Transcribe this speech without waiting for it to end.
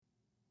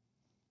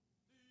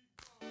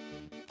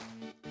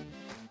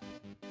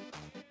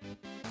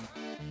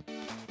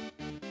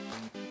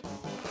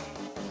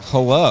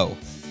hello.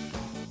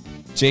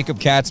 Jacob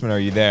Katzman, are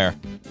you there?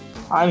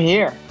 I'm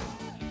here.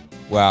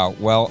 Wow.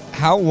 Well,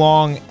 how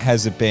long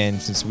has it been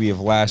since we have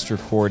last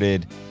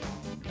recorded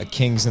a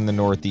Kings in the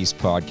Northeast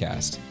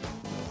podcast?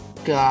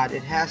 God,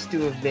 it has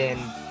to have been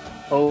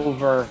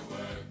over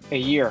a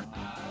year.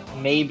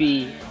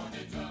 Maybe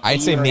I'd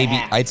say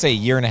a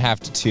year and a half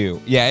to two.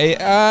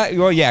 Yeah,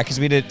 because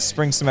we did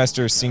spring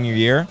semester senior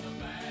year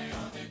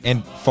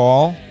and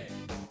fall.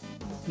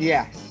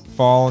 Yes.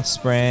 Fall and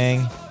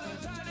spring.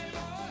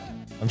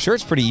 I'm sure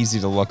it's pretty easy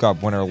to look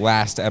up when our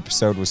last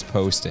episode was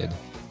posted.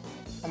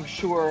 I'm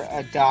sure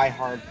a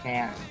diehard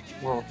fan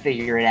will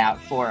figure it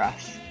out for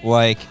us.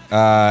 Like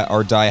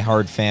our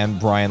diehard fan,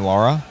 Brian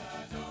Lara.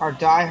 Our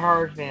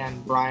diehard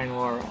fan, Brian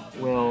Lara,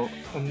 will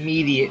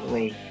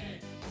immediately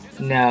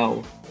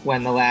know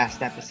when the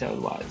last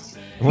episode was.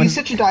 He's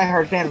such a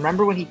diehard fan.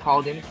 Remember when he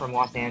called in from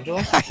Los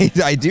Angeles?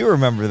 I do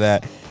remember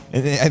that.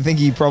 And I think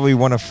he probably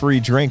won a free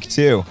drink,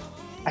 too.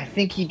 I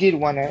think he did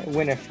win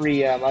a free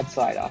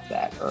mudslide off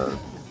that. Or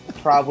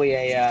probably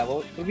a,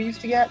 what did we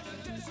used to get?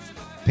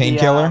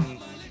 Painkiller?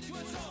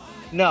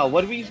 No,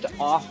 what did we used to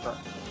offer?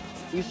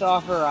 We used to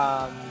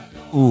offer,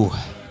 Ooh.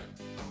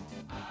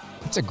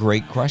 That's a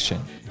great question.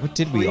 What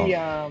did we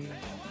offer?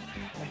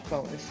 My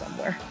phone is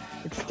somewhere.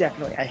 It's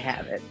definitely, I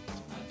have it.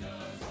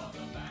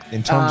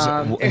 In terms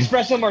of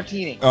espresso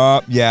martini.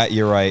 Yeah,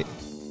 you're right.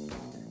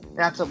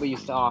 That's what we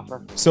used to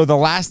offer. So the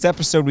last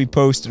episode we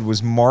posted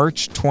was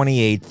March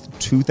 28th,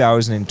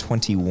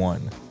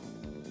 2021.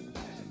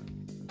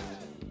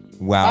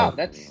 Wow.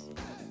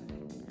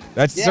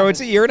 That's so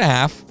it's a year and a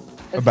half.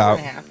 About.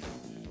 A year and a half.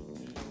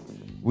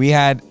 We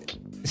had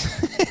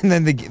and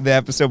then the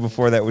episode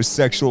before that was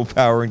Sexual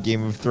Power in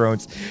Game of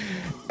Thrones.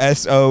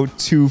 SO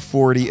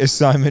 240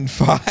 Assignment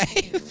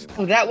 5.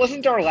 Oh, that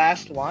wasn't our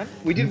last one?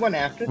 We did one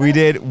after that? We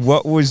did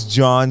What Was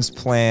John's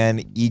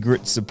Plan?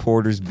 Egret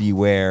Supporters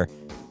Beware.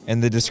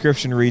 And the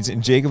description reads,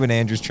 in Jacob and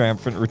Andrew's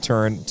triumphant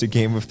return to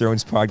Game of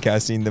Thrones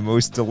podcasting, the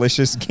most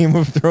delicious Game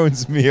of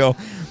Thrones meal,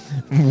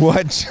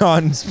 what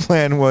John's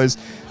plan was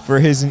for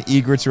his and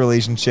Egret's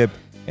relationship,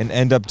 and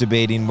end up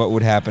debating what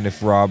would happen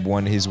if Robb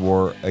won his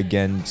war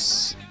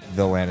against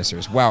the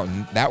Lannisters. Wow,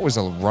 that was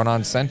a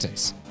run-on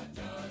sentence.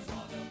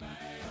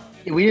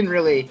 We didn't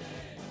really...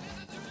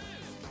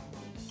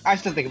 I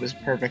still think it was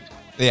perfect.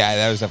 Yeah,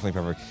 that was definitely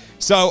perfect.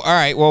 So, all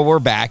right, well, we're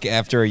back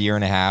after a year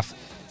and a half.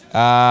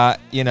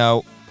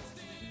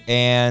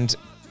 And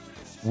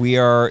we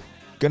are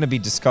going to be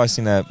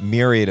discussing a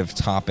myriad of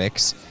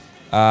topics.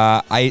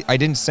 I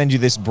didn't send you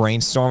this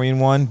brainstorming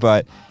one,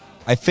 but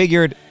I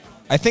figured...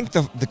 I think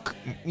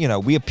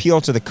we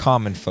appeal to the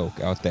common folk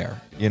out there,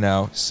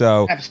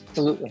 so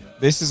absolutely.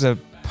 This is a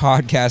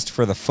podcast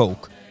for the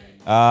folk.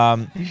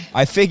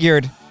 I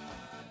figured,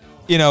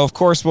 of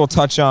course we'll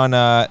touch on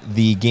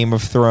the Game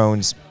of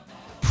Thrones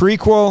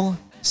prequel,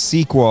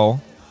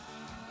 sequel.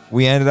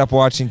 We ended up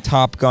watching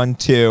Top Gun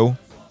 2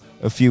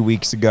 a few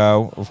weeks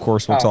ago. Of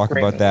course, we'll talk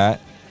about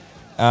that.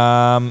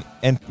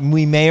 And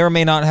we may or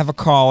may not have a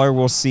caller.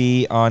 We'll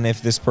see on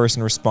if this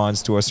person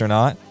responds to us or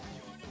not.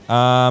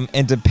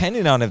 And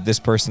depending on if this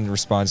person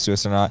responds to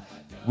us or not,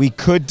 we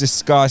could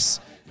discuss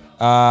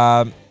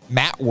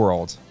Matt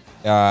World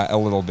a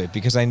little bit,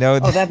 because I know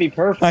that, that'd be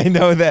perfect. I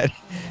know that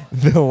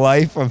the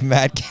life of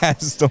Matt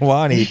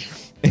Castellani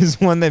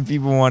is one that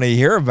people want to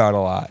hear about a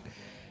lot,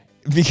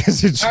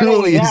 because it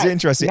truly is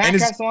interesting. Matt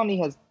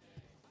Castellani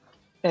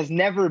has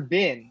never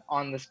been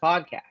on this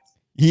podcast.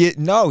 He's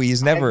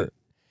never.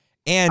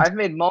 And I've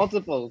made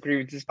multiple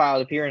grievances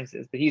filed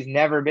appearances, but he's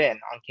never been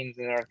on Kings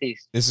of the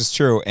Northeast. This is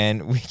true,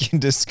 and we can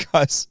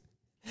discuss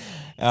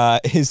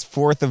his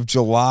 4th of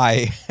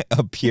July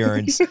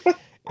appearance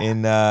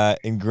in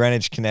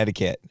Greenwich,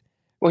 Connecticut.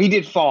 Well, he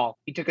did fall.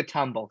 He took a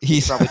tumble.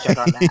 You should probably check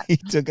on that. He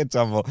took a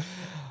tumble.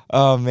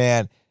 Oh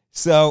man!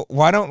 So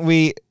why don't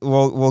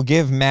we'll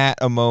give Matt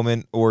a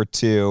moment or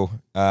two,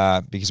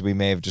 because we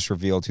may have just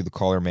revealed who the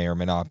caller may or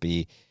may not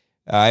be.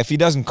 If he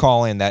doesn't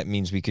call in, that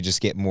means we could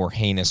just get more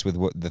heinous with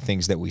the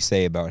things that we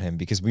say about him,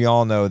 because we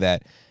all know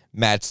that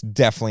Matt's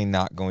definitely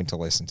not going to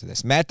listen to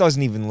this. Matt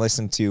doesn't even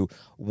listen to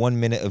 1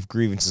 minute of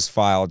grievances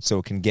filed so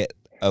it can get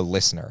a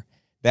listener.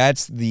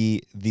 That's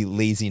the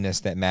laziness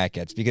that Matt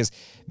gets, because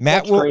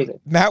Matt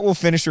will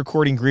finish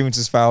recording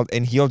grievances filed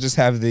and he'll just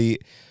have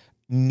the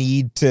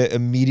need to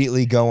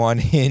immediately go on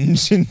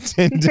Hinge and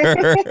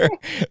Tinder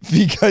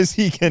because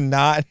he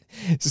cannot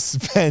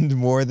spend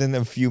more than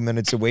a few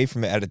minutes away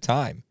from it at a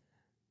time.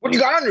 What you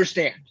gotta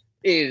understand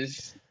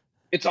is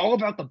it's all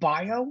about the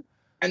bio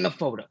and the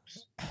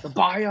photos. The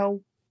bio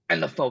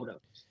and the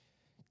photos.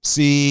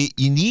 See,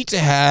 you need to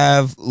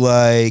have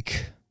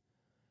like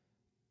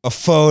a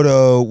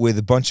photo with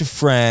a bunch of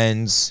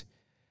friends,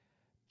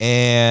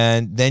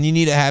 and then you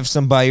need to have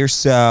some by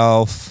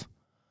yourself,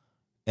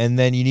 and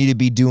then you need to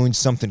be doing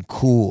something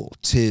cool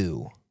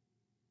too.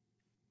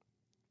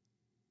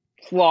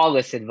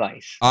 Flawless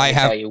advice. I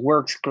tell you,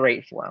 works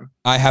great for him.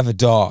 I have a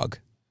dog.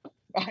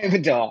 I have a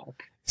dog.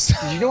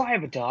 Did you know I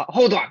have a dog?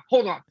 Hold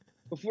on.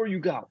 Before you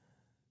go,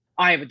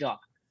 I have a dog.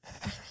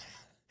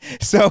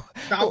 So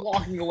stop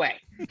walking away.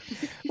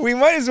 We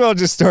might as well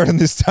just start on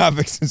this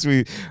topic since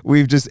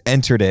we've just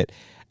entered it.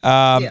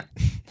 Yeah.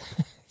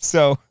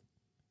 So,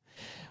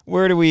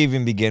 where do we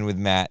even begin with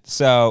Matt?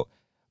 So,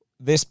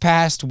 this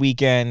past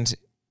weekend,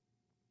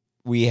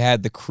 we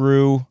had the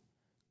crew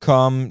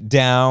come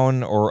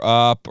down or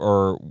up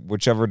or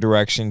whichever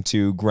direction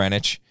to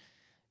Greenwich.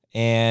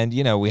 And,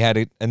 we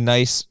had a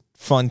nice,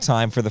 fun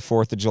time for the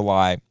 4th of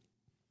July.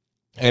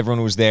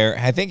 Everyone was there.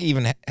 I think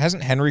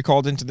hasn't Henry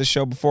called into the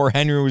show before?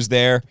 Henry was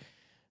there.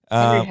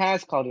 Henry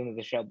has called into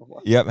the show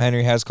before. Yep,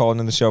 Henry has called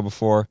into the show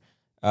before.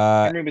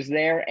 Henry was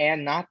there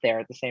and not there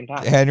at the same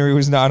time. Henry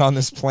was not on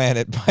this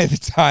planet by the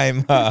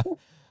time, probably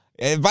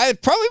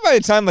by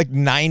the time like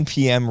 9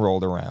 p.m.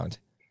 rolled around.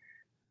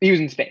 He was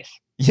in space.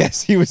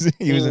 Yes, he was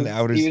in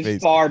outer space. He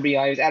was far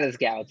beyond. He was at his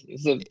galaxy. He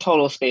was a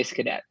total space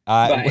cadet.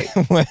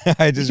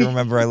 I just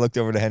remember I looked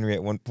over to Henry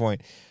at one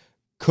point,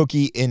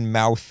 cookie in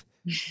mouth,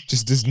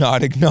 just does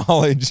not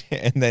acknowledge,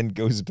 and then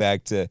goes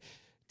back to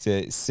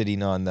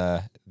sitting on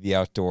the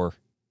outdoor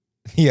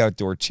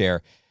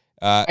chair.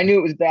 I knew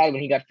it was bad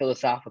when he got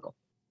philosophical.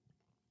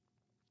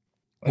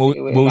 What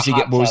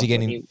was he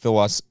getting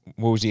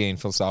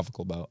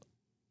philosophical about?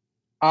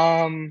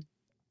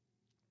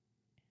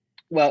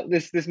 Well,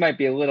 this might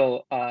be a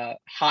little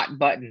hot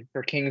button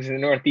for Kings in the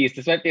Northeast.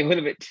 This might be a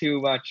little bit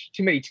too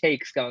many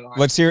takes going on.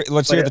 Let's hear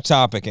the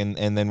topic, and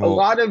then we'll... A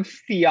lot of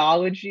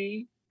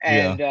theology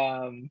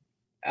and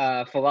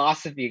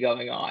philosophy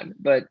going on,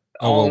 but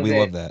we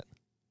love that.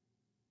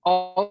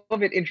 All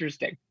of it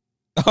interesting.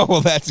 Oh,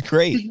 well, that's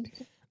great.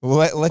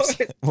 Well,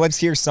 let's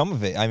hear some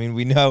of it. I mean,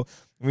 we know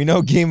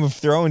Game of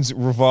Thrones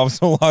revolves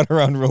a lot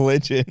around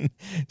religion,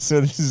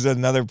 so this is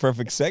another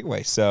perfect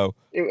segue. So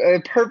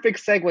a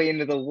perfect segue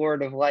into the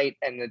Lord of Light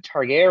and the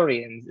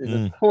Targaryens is,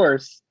 of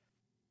course,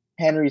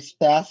 Henry's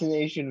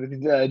fascination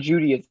with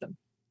Judaism.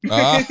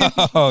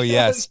 Oh,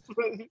 yes.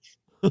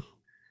 It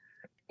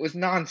was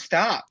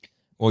nonstop.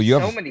 Well, you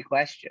have so many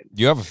questions.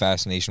 You have a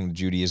fascination with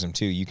Judaism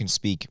too. You can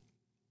speak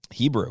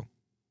Hebrew.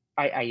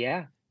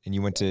 Yeah. And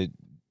you went to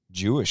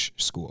Jewish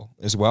school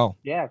as well.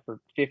 Yeah, for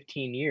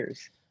 15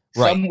 years.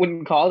 Right. Some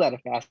wouldn't call that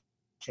a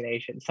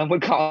fascination. Some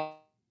would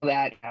call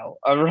that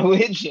a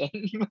religion.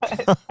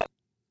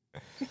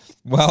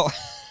 Well,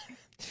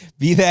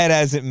 be that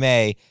as it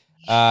may,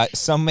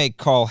 some may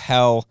call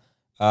hell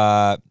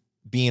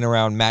being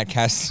around Matt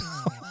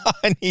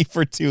Castellani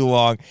for too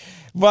long,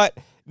 but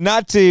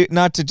not to.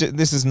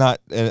 This is not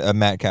a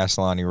Matt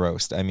Castellani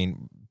roast. I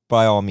mean,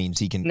 by all means,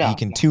 he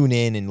can tune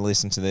in and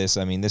listen to this.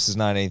 I mean, this is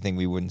not anything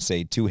we wouldn't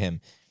say to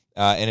him.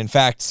 And in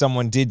fact,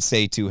 someone did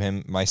say to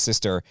him, my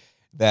sister,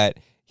 that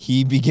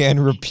he began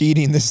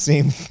repeating the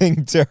same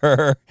thing to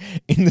her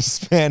in the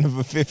span of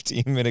a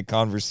 15-minute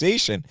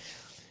conversation,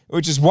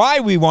 which is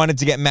why we wanted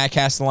to get Matt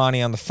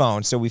Castellani on the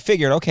phone. So we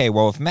figured, okay,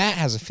 well, if Matt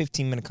has a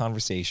 15-minute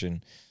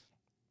conversation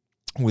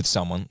with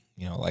someone,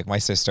 like my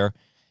sister,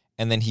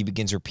 and then he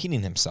begins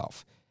repeating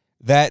himself,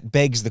 that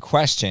begs the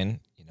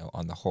question,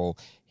 on the whole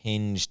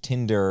Hinge,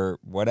 Tinder,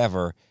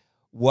 whatever,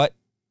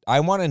 I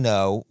want to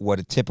know what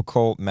a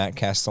typical Matt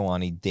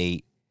Castellani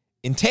date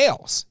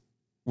entails.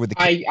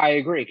 I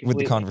agree completely. With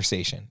the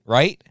conversation,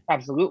 right?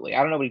 Absolutely.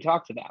 I don't know what he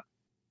talks about.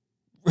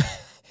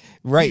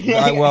 Right.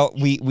 Well,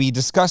 we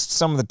discussed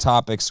some of the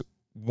topics.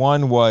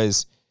 One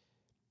was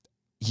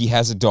he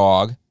has a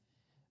dog.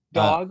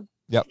 Dog.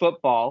 Yep.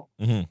 Football.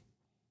 Mm-hmm.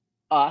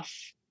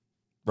 Us.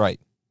 Right.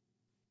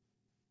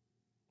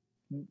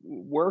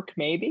 Work,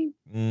 maybe.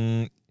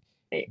 Maybe.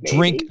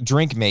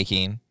 Drink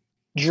making.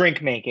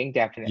 Drink making,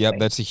 definitely. Yep,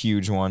 that's a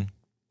huge one.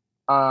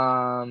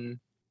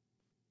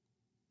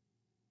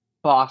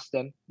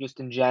 Boston, just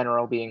in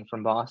general, being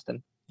from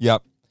Boston.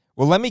 Yep.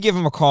 Well, let me give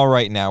him a call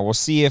right now. We'll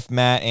see if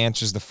Matt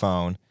answers the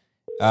phone.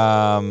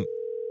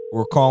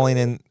 We're calling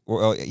in.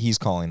 Well, he's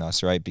calling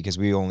us, right? Because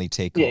we only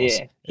take calls.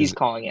 Yeah. He's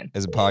calling in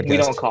as a podcast. We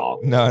don't call.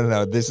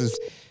 No. This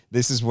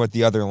is what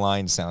the other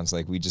line sounds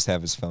like. We just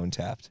have his phone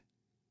tapped.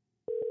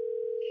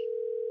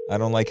 I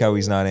don't like how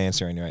he's not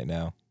answering right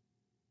now.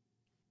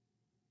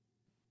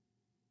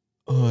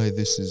 Hi,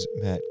 this is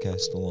Matt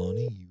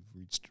Castellani. You've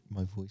reached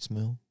my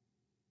voicemail.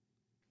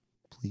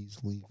 Please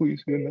leave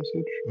a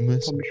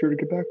message. I'll be sure to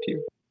get back to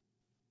you.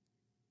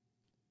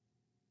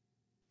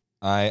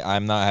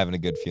 I'm not having a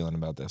good feeling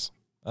about this.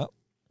 Oh.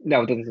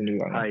 No, it doesn't seem to be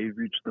going on. Hi, you've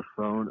reached the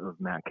phone of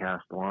Matt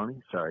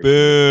Castellani. Sorry.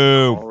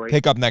 Boo!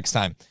 Pick up next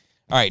time.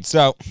 All right,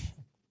 so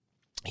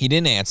he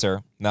didn't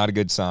answer. Not a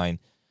good sign.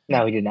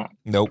 No, he did not.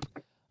 Nope.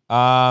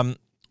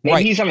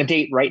 Maybe he's on a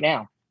date right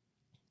now.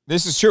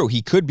 This is true.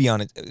 He could be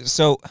on it.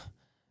 So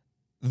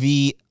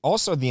the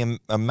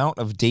amount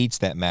of dates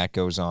that Matt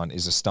goes on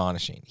is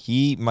astonishing.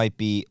 He might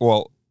be,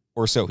 well,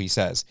 or so he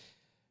says.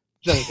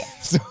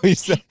 So he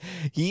said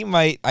he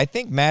might. I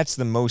think Matt's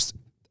the most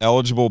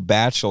eligible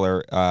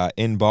bachelor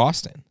in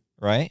Boston,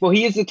 right? Well,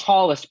 he is the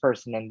tallest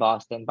person in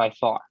Boston by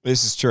far.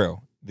 This is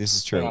true.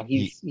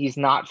 He's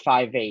not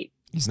 5'8".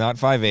 He's not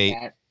 5'8".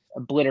 That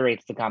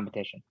obliterates the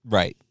competition.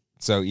 Right.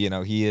 So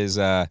he is.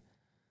 I'm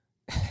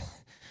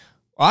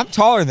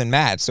taller than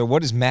Matt. So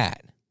what is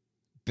Matt?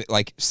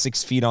 like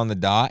 6 feet on the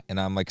dot, and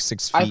I'm like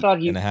 6 I feet thought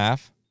and a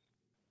half.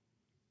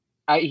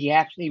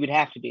 He would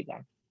have to be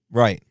then.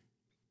 Right.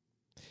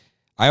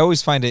 I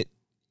always find it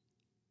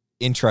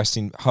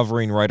interesting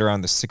hovering right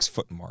around the 6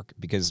 foot mark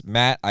because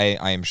Matt, I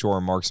am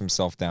sure, marks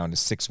himself down to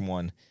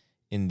 6'1"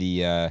 in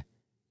the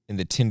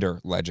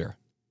Tinder ledger.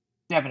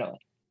 Definitely.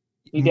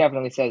 He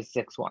definitely says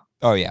 6'1".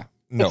 Oh yeah.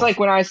 No. It's like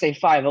when I say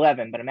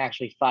 5'11", but I'm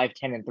actually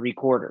 5'10" and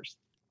 3/4.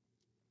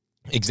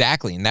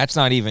 Exactly. And that's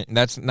not even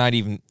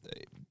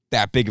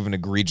that big of an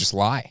egregious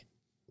lie.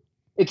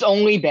 It's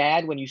only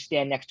bad when you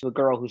stand next to a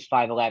girl who's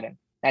 5'11".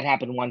 That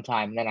happened one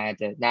time, and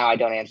then now I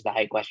don't answer the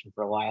height question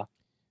for a while.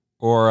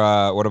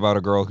 Or what about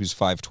a girl who's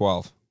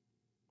 5'12"?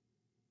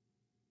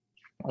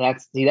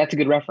 That's a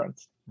good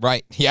reference.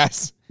 Right.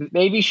 Yes.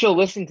 Maybe she'll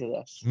listen to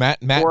this. Matt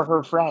or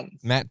her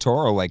friends. Matt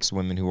Toro likes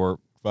women who are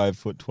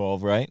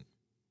 5'12", right?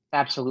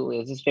 Absolutely.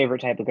 It's his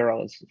favorite type of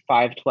girl. It's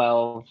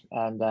 5'12"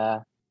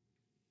 and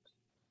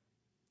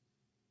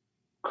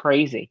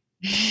crazy.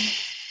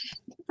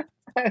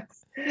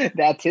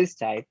 That's his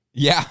type.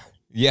 Yeah.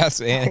 Yes.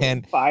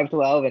 And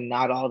 5'12" and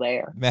not all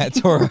there. Matt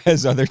Toro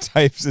has other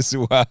types as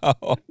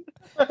well.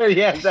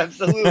 Yes,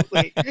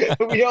 absolutely.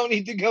 We don't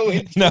need to go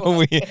into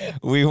No,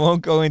 we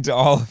won't go into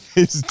all of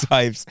his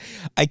types.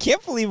 I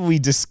can't believe we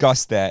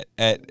discussed that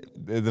at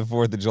the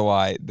 4th of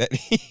July. That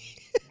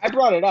I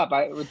brought it up.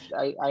 Which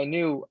I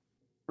knew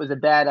was a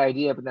bad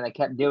idea, but then I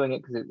kept doing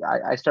it because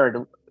I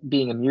started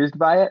being amused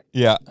by it.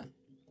 Yeah.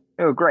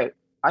 It was great.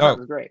 I thought it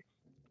was great.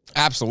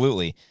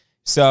 Absolutely.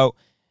 So,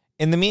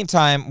 in the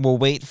meantime, we'll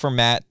wait for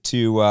Matt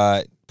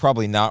to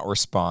probably not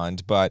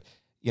respond, but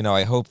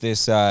I hope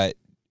this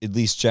at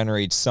least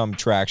generates some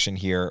traction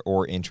here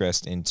or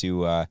interest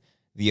into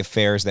the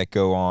affairs that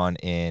go on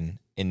in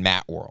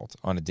Matt world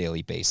on a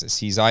daily basis.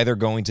 He's either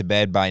going to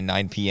bed by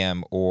 9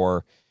 p.m.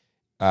 or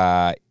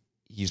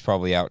he's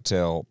probably out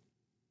till,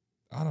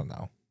 I don't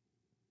know.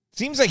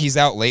 Seems like he's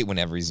out late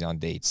whenever he's on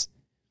dates.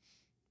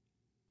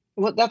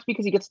 Well, that's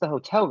because he gets the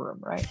hotel room,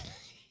 right?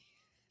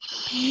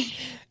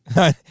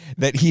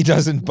 That he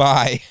doesn't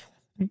buy.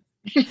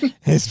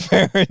 His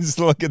parents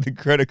look at the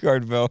credit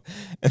card bill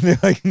and they're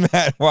like,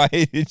 Matt, why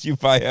did you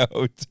buy a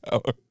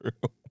hotel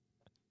room?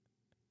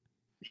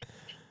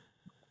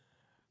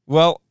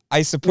 Well,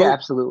 I suppose. Yeah,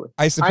 absolutely.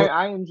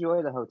 I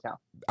enjoy the hotel.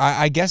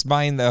 I guess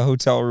buying the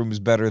hotel room is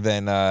better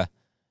than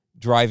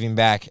driving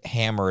back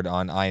hammered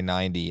on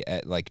I-90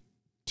 at like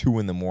 2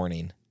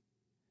 a.m.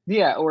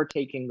 Yeah, or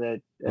taking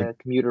the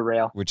commuter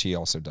rail. Which he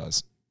also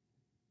does.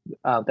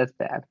 Oh, that's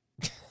bad.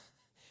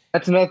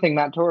 That's another thing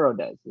Matt Toro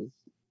does is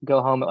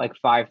go home at like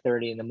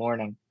 5:30 in the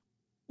morning.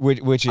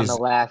 Which is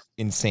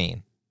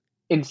insane.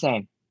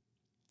 Insane.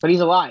 But he's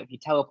alive. He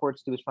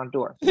teleports to his front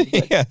door. So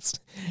yes.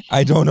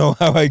 I don't know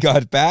how I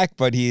got back,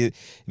 but he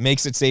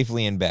makes it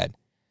safely in bed.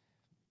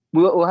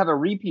 We'll have a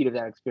repeat of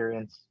that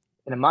experience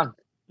in a month.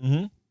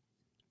 Mm-hmm.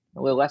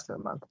 A little less than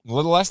a month. A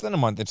little less than a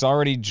month. It's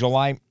already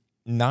July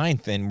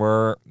 9th, and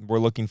we're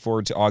looking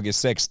forward to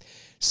August 6th.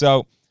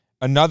 So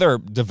another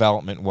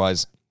development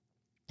was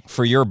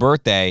for your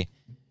birthday,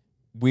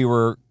 we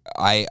were,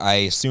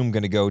 I assume,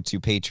 going to go to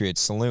Patriot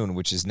Saloon,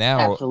 which is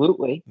now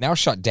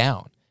shut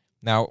down.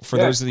 Now, for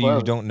those of you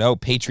who don't know,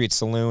 Patriot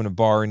Saloon, was a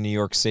bar in New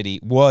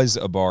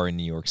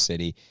York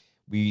City.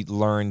 We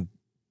learned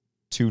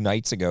 2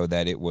 nights ago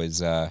that it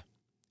was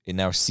it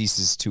now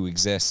ceases to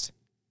exist.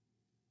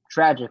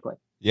 Tragically.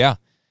 Yeah.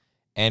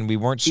 And we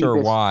weren't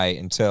sure why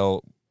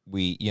until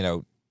we,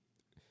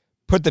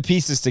 put the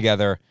pieces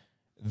together.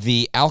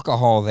 The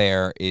alcohol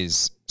there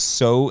is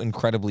so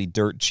incredibly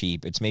dirt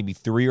cheap. It's maybe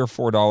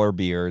 $3 or $4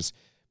 beers,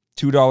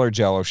 $2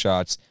 Jello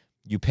shots.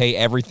 You pay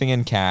everything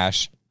in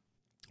cash,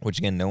 which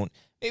again,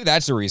 maybe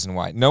that's the reason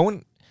why.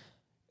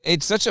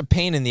 It's such a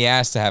pain in the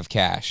ass to have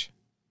cash.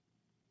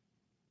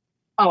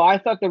 Oh, I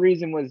thought the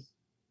reason was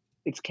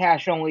it's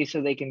cash only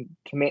so they can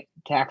commit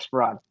tax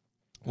fraud.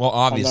 Well,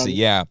 obviously,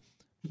 yeah.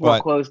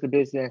 But close the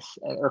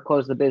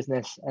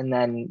business and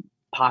then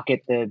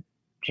pocket the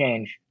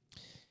change.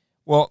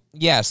 Well,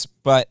 yes,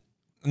 but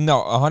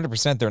no,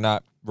 100% they're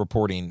not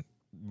reporting,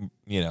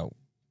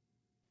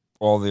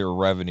 all their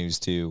revenues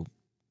to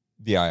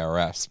the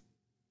IRS.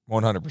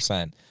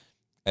 100%.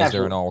 As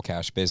they're an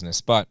all-cash business.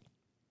 But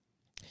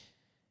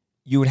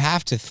you would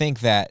have to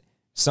think that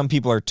some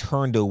people are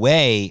turned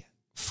away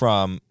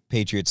from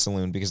Patriot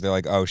Saloon because they're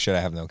like, oh, shit, I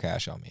have no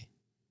cash on me.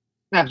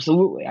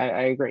 Absolutely.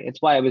 I agree.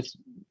 It's why it was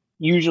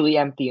usually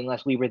empty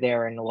unless we were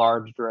there in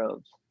large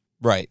droves.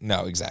 Right.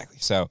 No, exactly.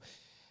 So,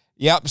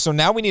 yep. So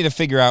now we need to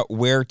figure out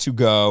where to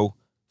go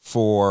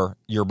for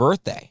your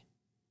birthday.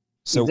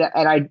 So,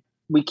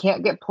 we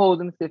can't get pulled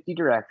in 50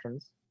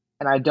 directions.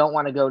 And I don't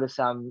want to go to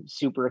some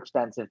super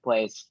expensive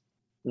place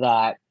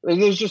that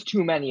there's just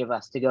too many of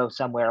us to go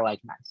somewhere like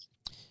nice.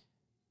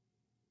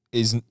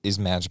 Is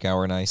Magic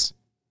Hour nice?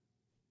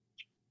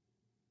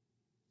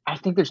 I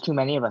think there's too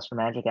many of us for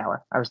Magic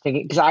Hour. I was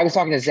thinking, because I was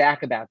talking to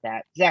Zach about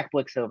that. Zach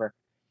Blicksover,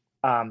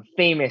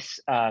 famous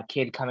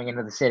kid coming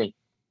into the city.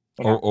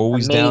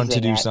 Always down to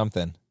do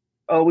something.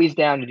 Always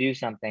down to do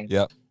something.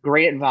 Yep.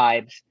 Great at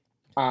vibes.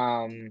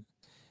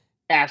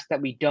 ask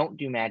that we don't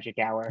do Magic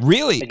Hour.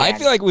 Really? Again. I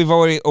feel like we've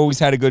always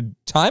had a good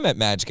time at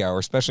Magic Hour,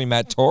 especially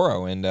Matt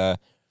Toro and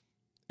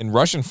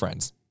Russian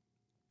friends.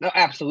 No,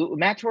 absolutely.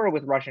 Matt Toro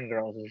with Russian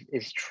Girls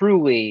is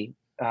truly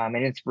an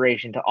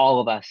inspiration to all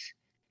of us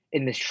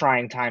in this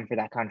trying time for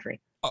that country.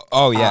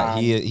 Oh yeah,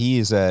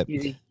 he's a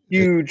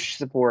huge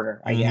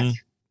supporter, I guess.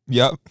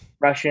 Yep.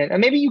 Russian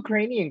and maybe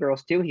Ukrainian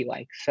girls too. He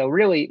likes. So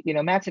really,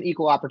 Matt's an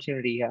equal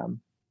opportunity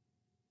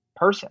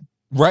person.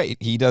 Right.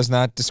 He does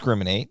not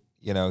discriminate.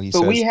 He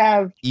says we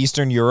have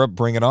Eastern Europe,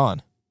 bring it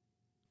on.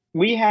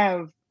 We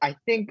have, I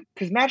think,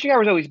 because Magic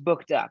Hour is always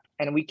booked up,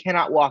 and we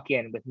cannot walk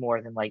in with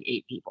more than like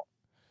 8 people.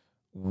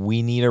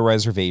 We need a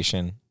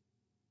reservation.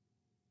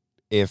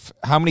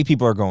 How many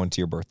people are going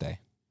to your birthday?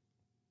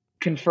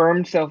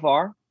 Confirmed so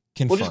far.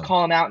 Confirmed. We'll just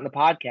call them out in the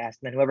podcast,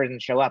 and then whoever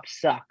doesn't show up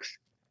sucks.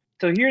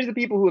 So here's the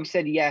people who have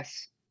said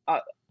yes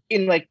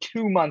in like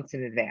 2 months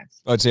in advance.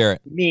 Let's hear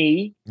it.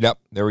 Me. Yep,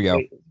 there we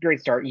go. Great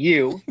start.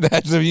 You.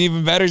 That's an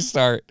even better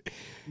start.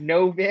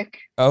 Novik.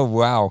 Oh,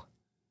 wow.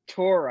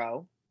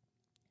 Toro.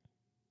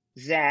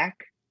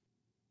 Zach.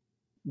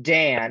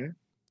 Dan.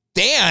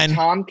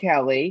 Tom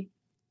Kelly.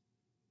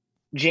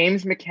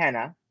 James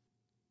McKenna.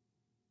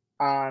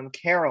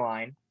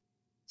 Caroline.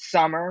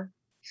 Summer.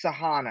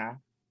 Sahana.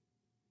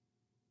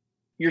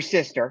 Your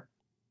sister.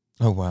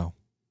 Oh, wow.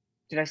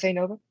 Did I say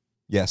Novik?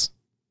 Yes.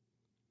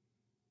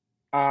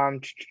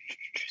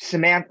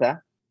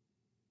 Samantha.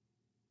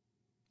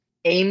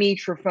 Amy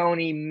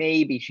Trifoni,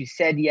 maybe. She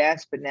said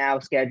yes, but now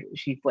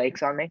she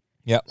flakes on me.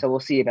 Yep. So we'll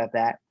see about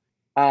that.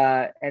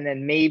 And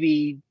then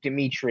maybe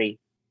Dimitri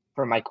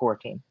for my core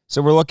team.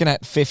 So we're looking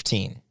at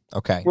 15.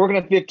 Okay. We're looking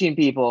at 15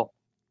 people.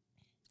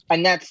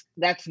 And that's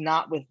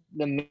not with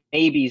the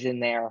maybes in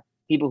there.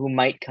 People who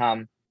might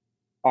come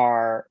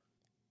are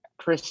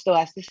Chris still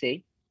has to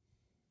see.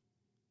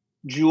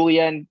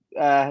 Julia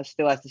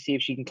still has to see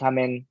if she can come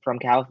in from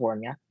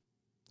California.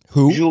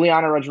 Who?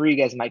 Juliana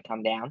Rodriguez might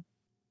come down.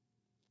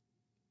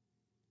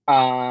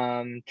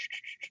 And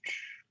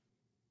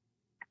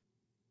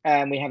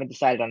we haven't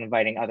decided on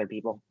inviting other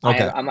people.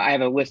 Okay. I have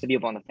a list of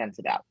people on the fence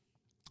about.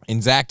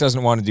 And Zach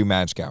doesn't want to do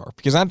Magic Hour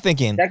because I'm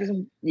thinking. Zach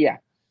doesn't. Yeah.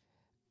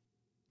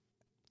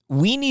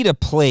 We need a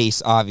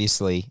place,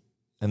 obviously.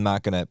 I'm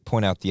not going to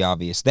point out the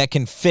obvious, that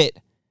can fit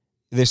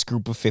this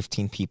group of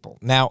 15 people.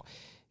 Now,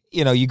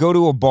 you go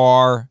to a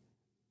bar,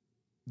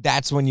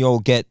 that's when you'll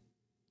get,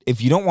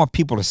 if you don't want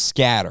people to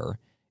scatter,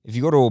 if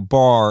you go to a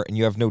bar and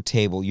you have no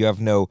table, you have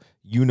no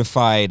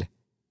unified,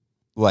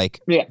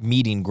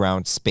 meeting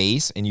ground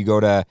space, and you go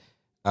to,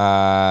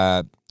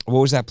 what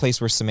was that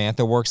place where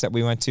Samantha works that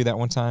we went to that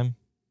one time?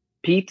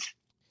 Pete's?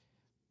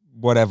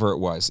 Whatever it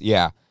was,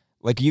 yeah.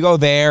 You go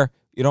there,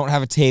 you don't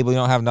have a table, you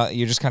don't have nothing,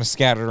 you're just kind of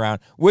scattered around,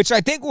 which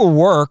I think will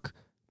work,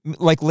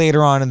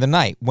 later on in the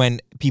night when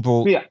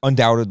people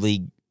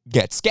undoubtedly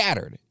get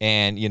scattered,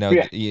 and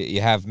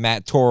you have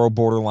Matt Toro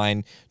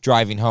borderline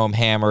driving home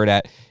hammered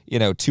at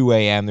 2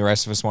 a.m. The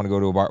rest of us want to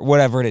go to a bar,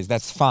 whatever it is.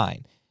 That's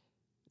fine.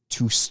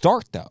 To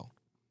start though,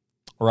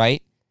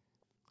 right?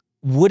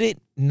 Would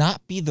it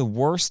not be the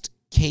worst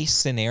case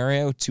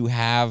scenario to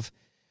have,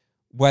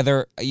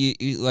 whether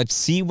let's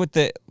see what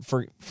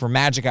for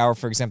Magic Hour,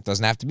 for example,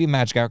 doesn't have to be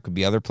Magic Hour, could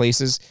be other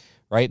places,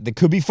 right? That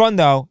could be fun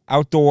though,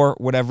 outdoor,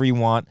 whatever you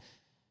want.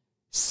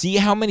 See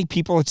how many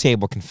people a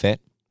table can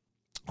fit.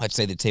 Let's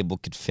say the table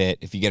could fit,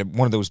 if you get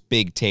one of those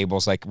big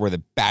tables like where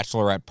the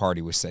bachelorette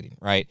party was sitting,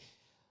 right?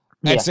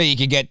 Let's say you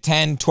could get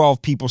 10,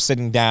 12 people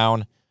sitting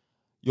down.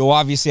 You'll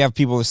obviously have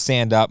people to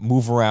stand up,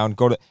 move around,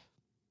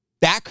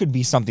 that could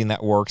be something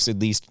that works, at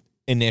least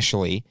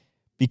initially,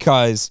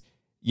 because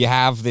you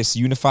have this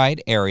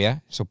unified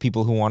area. So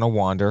people who want to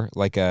wander,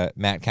 like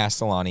Matt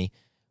Castellani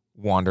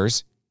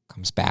wanders,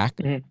 comes back,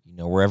 you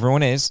know where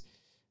everyone is.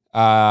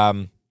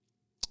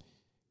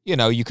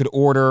 You could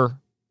order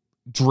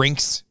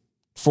drinks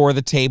for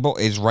the table,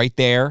 is right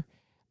there.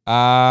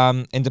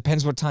 And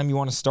depends what time you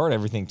want to start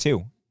everything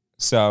too.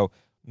 So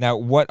now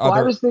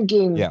I was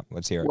thinking,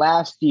 let's hear it.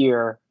 Last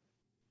year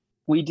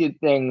we did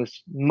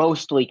things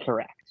mostly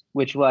correct,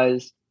 which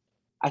was,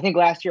 I think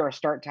last year our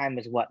start time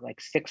was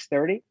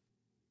 6:30?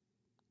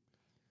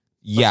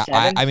 Yeah.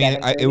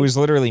 It was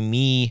literally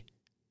me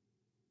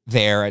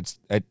there at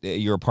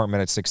your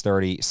apartment at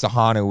 6:30.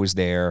 Sahana was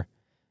there.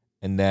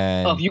 And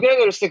then, if you're gonna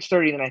go to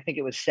 6:30, then I think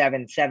it was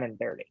 7:30,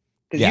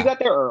 because you got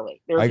there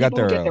early. There are people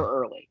who get there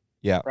early.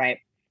 Yeah. Right.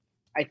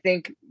 I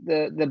think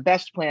the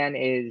best plan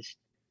is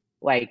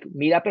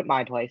meet up at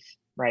my place.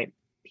 Right.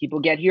 People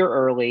get here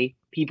early.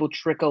 People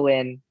trickle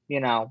in.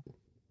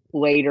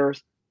 Later,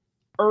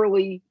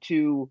 early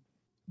to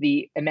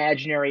the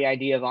imaginary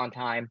idea of on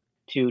time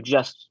to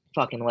just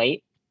fucking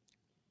late.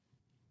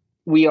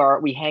 We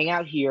hang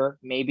out here.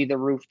 Maybe the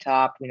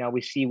rooftop.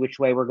 We see which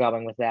way we're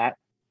going with that.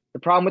 The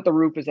problem with the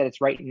roof is that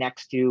it's right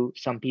next to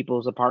some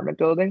people's apartment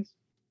buildings,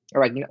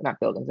 or not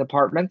buildings,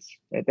 apartments.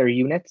 They're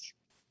units.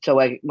 So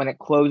when it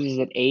closes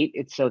at 8,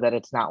 it's so that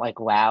it's not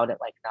loud at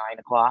 9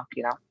 o'clock.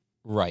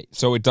 Right.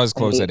 So it does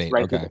close at 8.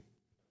 Right. Okay.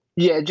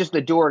 Yeah, just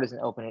the door doesn't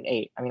open at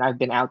 8. I mean, I've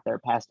been out there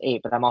past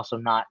 8, but I'm also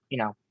not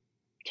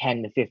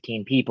 10 to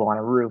 15 people on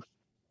a roof.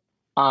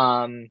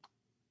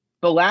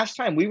 But last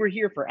time we were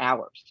here for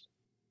hours,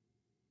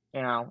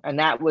 and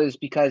that was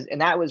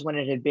when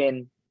it had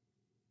been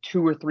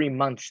 2 or 3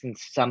 months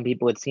since some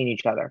people had seen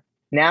each other.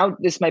 Now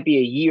this might be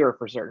a year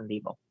for certain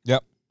people.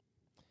 Yep.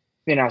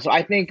 So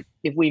I think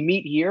if we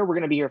meet here, we're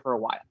going to be here for a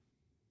while.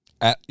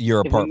 At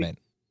your apartment.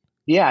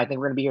 Yeah, I think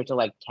we're going to be here till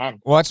like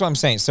 10. Well, that's what I'm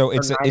saying. So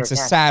it's a 10.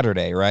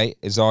 Saturday, right?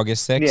 It's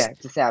August 6th. Yeah,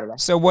 it's a Saturday.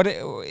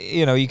 So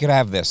you could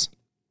have this.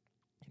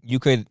 You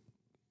could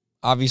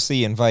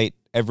obviously invite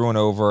everyone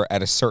over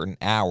at a certain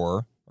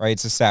hour, right?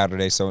 It's a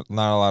Saturday, so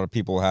not a lot of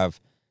people have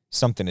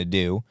something to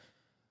do.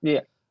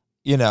 Yeah.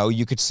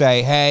 You could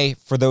say, hey,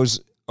 for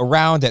those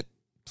around at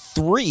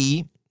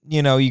 3,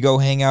 you go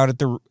hang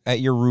out at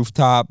your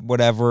rooftop,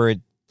 whatever. At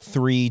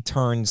 4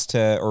 turns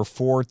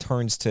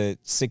to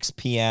 6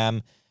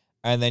 p.m.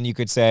 And then you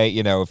could say,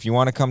 if you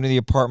want to come to the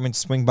apartment,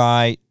 swing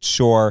by,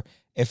 sure.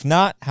 If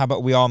not, how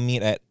about we all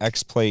meet at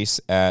X place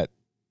at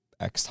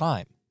X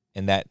time?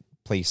 And that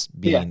place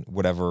being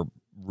whatever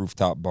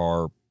rooftop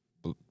bar,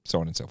 so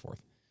on and so forth.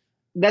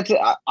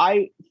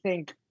 I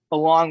think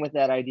along with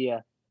that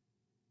idea,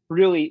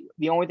 really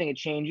the only thing it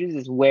changes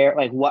is where,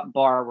 like, what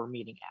bar we're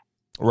meeting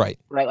at. Right.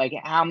 Right. Like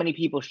how many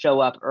people show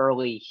up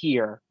early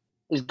here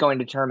is going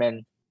to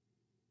determine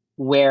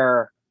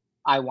where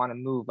I want to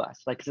move us.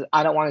 Like, 'cause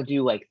I don't want to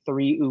do like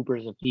 3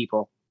 Ubers of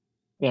people,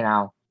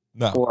 No.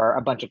 or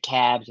a bunch of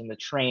cabs and the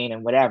train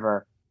and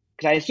whatever.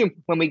 Because I assume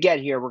when we get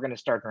here, we're going to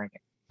start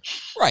drinking.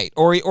 Right.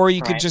 Or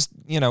you could just,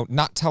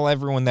 not tell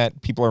everyone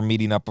that people are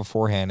meeting up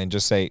beforehand and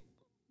just say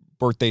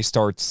birthday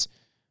starts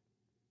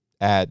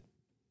at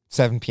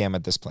 7 p.m.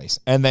 at this place.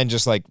 And then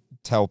just like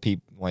tell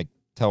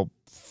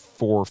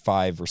 4,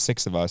 5, or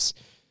 6 of us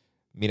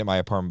meet at my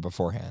apartment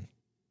beforehand.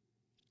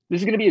 This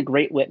is going to be a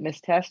great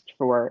litmus test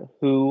for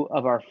who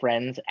of our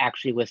friends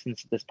actually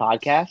listens to this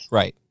podcast.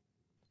 Right.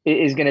 It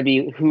is going to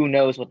be who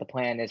knows what the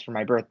plan is for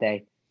my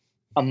birthday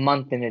a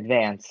month in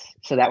advance,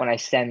 so that when I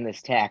send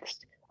this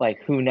text,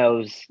 like, who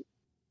knows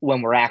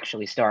when we're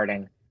actually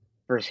starting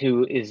versus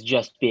who is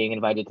just being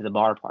invited to the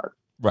bar part.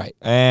 Right.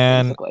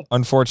 And basically.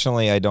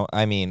 Unfortunately,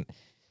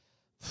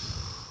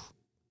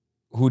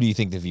 who do you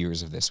think the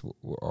viewers of this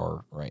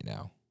are right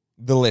now?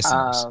 The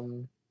listeners.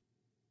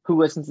 Who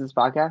listens to this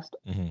podcast?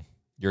 Mm-hmm.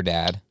 Your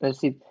dad. Let's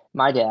see.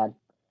 My dad.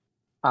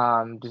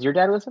 Does your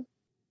dad listen?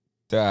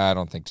 I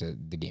don't think to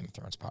the Game of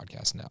Thrones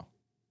podcast, no. All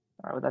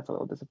right, well, that's a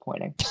little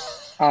disappointing.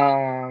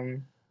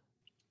 Because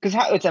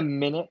it's a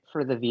minute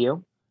for the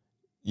view.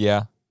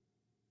 Yeah.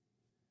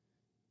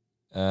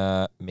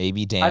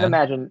 Maybe Dan. I'd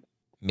imagine.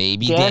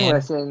 Maybe Dan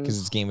listens. Because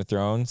it's Game of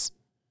Thrones.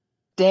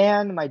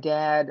 Dan, my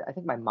dad, I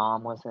think my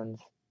mom listens.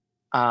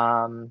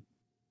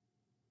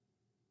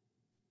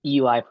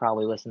 Eli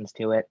probably listens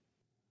to it.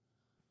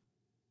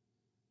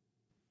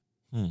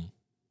 It's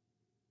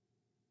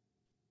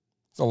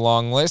a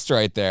long list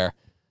right there.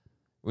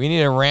 We need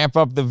to ramp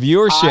up the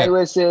viewership. I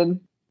listen.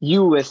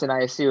 You listen,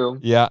 I assume.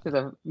 Yeah. To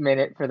the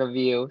minute for the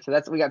view.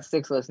 So we got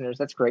 6 listeners.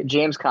 That's great.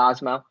 James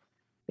Cosmo,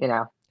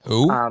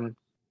 Who?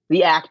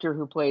 The actor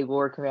who played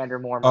Lord Commander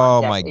Mormont.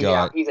 Oh my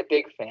God. He's a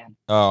big fan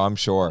Oh, I'm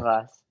sure. of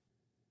us.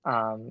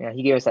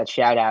 He gave us that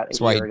shout out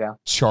That's a why year ago.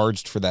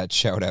 Charged for that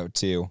shout out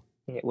too.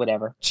 Yeah,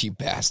 whatever. Cheap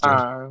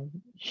bastard.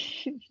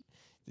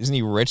 Isn't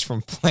he rich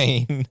from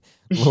playing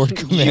Lord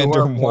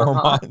Commander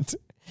Mormont?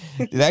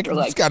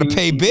 That's got to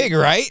pay big,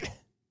 right?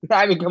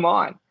 I mean, come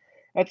on.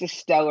 That's a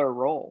stellar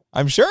role.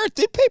 I'm sure it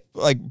did pay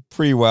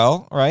pretty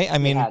well, right? I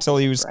mean, until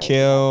he was right?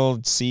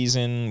 killed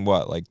season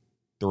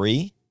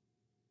 3?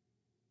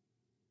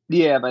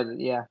 Yeah, but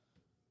yeah.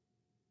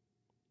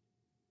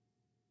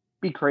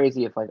 Be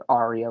crazy if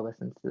Arya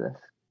listens to this.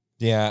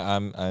 Yeah,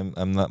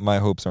 I'm not. My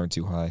hopes aren't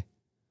too high.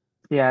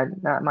 Yeah,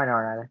 mine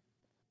aren't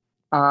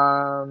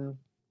either.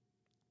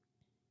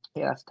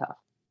 Yeah, that's tough.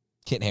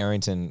 Kit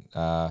Harington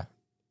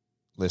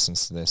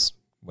listens to this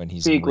when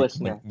he's big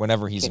listener.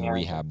 Whenever he's Kit in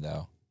Harington. rehab,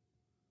 though.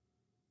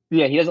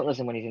 Yeah, he doesn't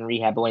listen when he's in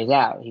rehab, but when he's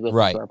out, he listens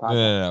Right. to our podcast.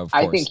 No, of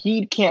I course. think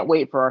he can't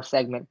wait for our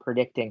segment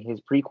predicting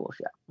his prequel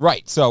show.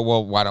 Right. So,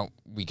 why don't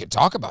we could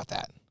talk about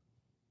that?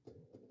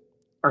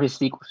 Or his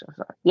sequel show,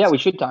 sorry. Yeah, we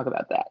should talk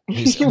about that.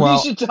 We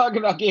should talk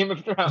about Game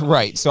of Thrones.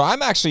 Right. So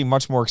I'm actually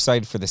much more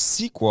excited for the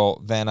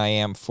sequel than I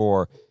am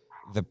for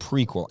the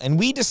prequel. And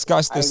we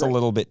discussed this a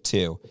little bit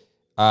too,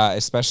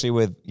 especially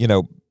with,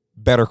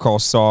 Better Call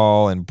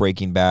Saul and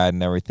Breaking Bad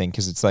and everything,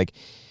 because it's like,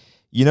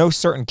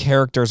 certain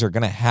characters are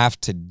going to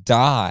have to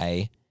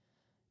die.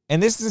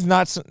 And this is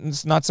not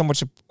so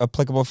much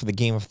applicable for the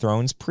Game of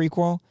Thrones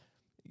prequel,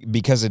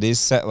 because it is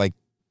set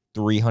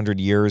 300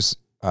 years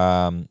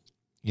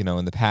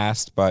in the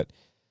past, but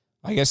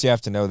I guess you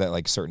have to know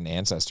that certain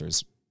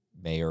ancestors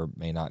may or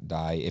may not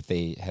die if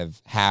they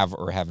have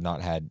or have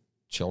not had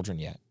children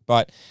yet.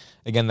 But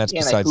again, that's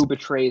besides who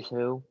betrays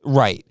who.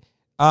 Right.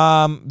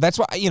 That's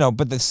why,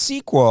 but the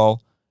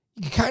sequel,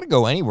 you can kind of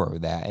go anywhere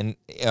with that. And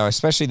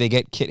especially they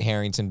get Kit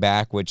Harington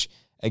back, which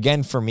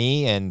again, for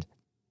me, and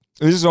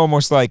this is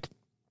almost like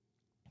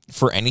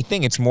for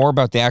anything, it's more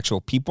about the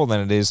actual people than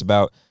it is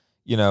about,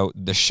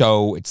 the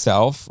show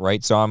itself.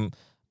 Right. So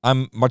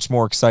I'm much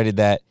more excited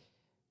that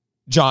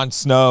Jon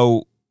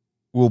Snow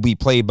will be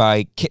played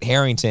by Kit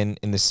Harington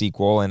in the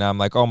sequel, and I'm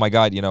like, oh my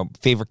God,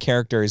 favorite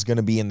character is going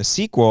to be in the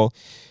sequel,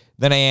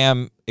 then I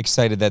am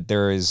excited that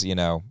there is, I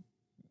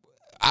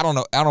don't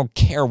know, I don't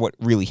care what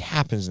really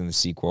happens in the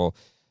sequel.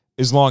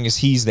 As long as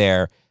he's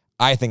there,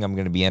 I think I'm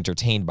going to be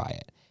entertained by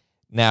it.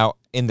 Now,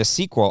 in the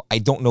sequel, I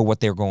don't know what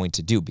they're going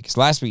to do, because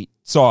last we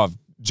saw of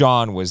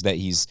Jon was that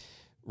he's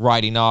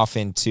riding off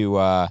into,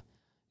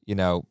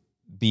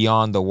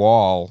 beyond the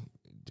wall,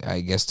 I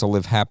guess, to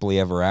live happily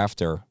ever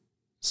after.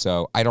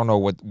 So I don't know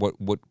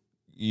what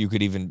you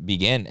could even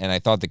begin. And I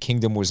thought the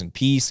kingdom was in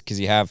peace because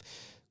you have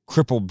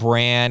crippled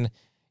Bran,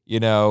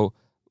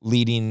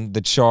 leading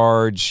the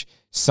charge.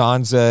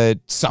 Sansa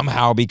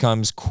somehow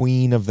becomes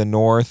queen of the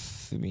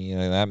North. I mean,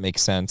 that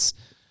makes sense.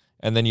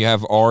 And then you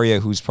have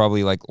Arya, who's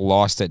probably like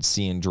lost at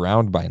sea and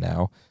drowned by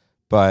now.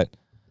 But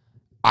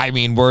I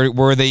mean, where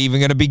are they even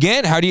going to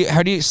begin? How do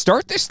you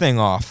start this thing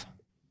off?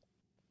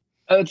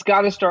 It's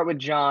got to start with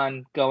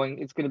Jon going.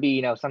 It's going to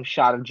be, some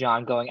shot of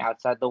Jon going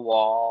outside the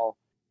wall,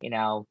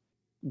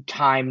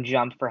 time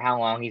jump for how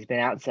long he's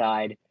been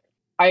outside.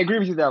 I agree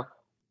with you, though.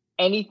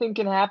 Anything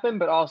can happen,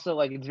 but also,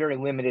 it's very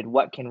limited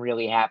what can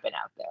really happen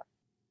out there.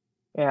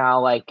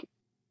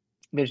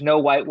 There's no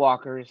White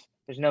Walkers,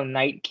 there's no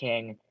Night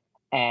King,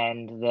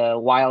 and the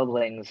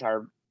wildlings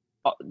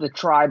the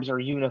tribes are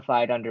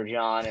unified under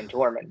Jon and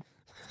Tormund.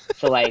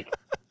 So, there's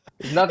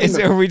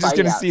nothing. Are we just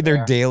going to see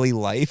their daily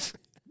life?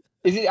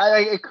 Is it?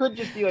 It could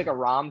just be like a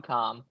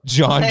rom-com.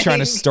 Jon trying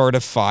to start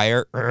a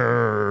fire.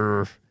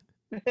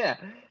 Yeah,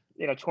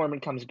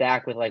 Tormund comes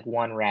back with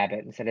one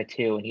rabbit instead of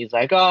two, and he's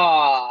like,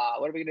 "Oh,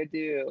 what are we gonna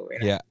do?"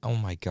 Yeah. Oh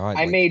my God.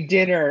 I made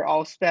dinner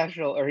all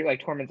special, or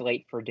Tormund's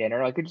late for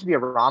dinner. It could just be a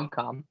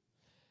rom-com.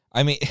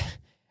 I mean,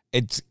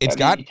 it's That'd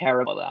got be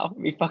terrible though.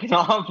 It'd be fucking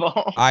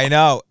awful. I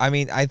know. I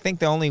mean, I think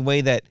the only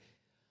way that,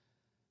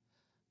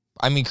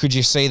 could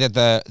you say that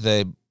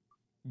the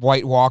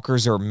White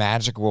Walkers or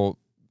magic will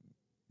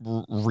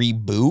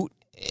reboot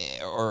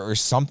or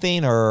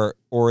something, or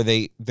are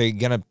they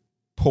gonna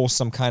pull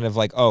some kind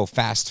of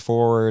fast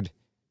forward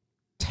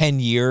 10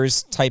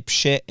 years type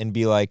shit and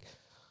be like,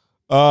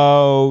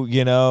 well,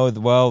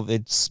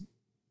 it's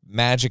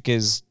magic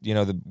is,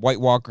 the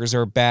White Walkers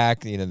are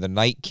back, the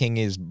Night King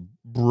is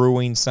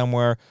brewing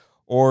somewhere,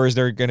 or is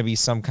there going to be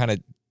some kind of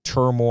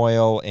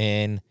turmoil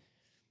in,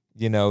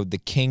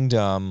 the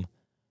kingdom,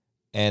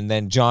 and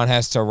then Jon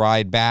has to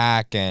ride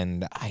back,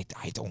 and I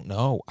don't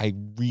know. I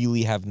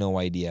really have no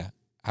idea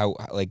how,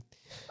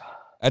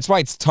 that's why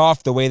it's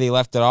tough the way they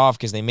left it off,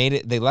 because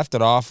they left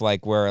it off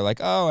where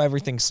oh,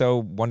 everything's so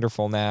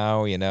wonderful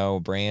now,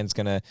 Bran's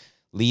going to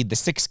lead the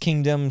Six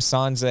Kingdoms.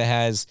 Sansa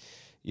has,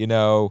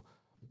 the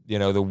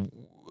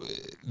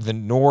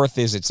North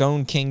is its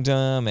own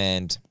kingdom,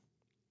 and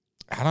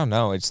I don't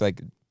know. It's they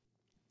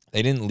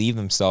didn't leave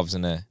themselves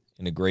in a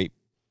great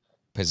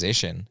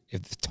position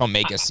to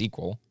make a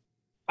sequel.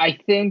 I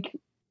think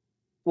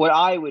what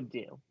I would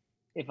do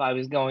if I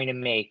was going to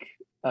make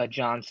a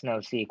Jon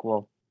Snow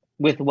sequel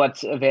with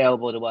what's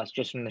available to us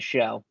just from the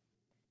show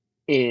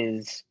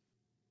is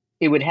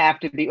it would have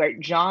to be right.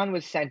 Jon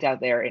was sent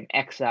out there in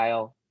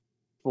exile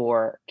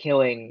for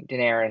killing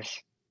Daenerys,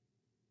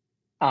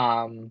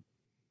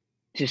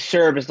 to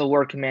serve as the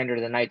Lord Commander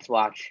of the Night's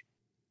Watch,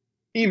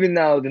 even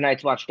though the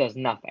Night's Watch does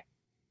nothing,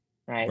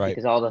 right?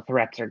 Because all the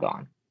threats are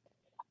gone.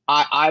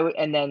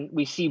 And then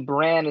we see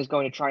Bran is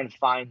going to try and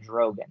find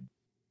Drogon.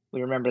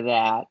 We remember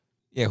that.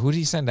 Yeah, who did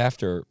he send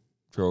after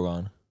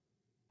Drogon?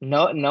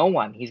 No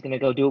one. He's going to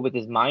go do it with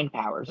his mind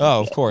powers.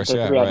 Oh, of course,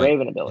 yeah, right.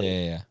 Raven ability.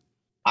 Yeah.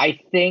 I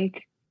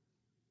think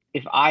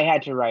if I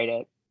had to write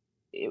it,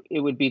 it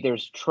would be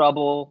there's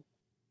trouble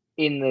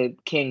in the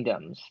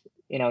kingdoms,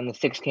 in the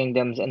Six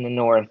Kingdoms in the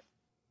North,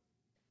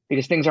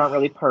 because things aren't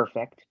really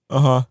perfect.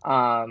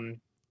 And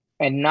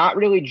not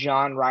really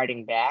Jon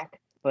riding back,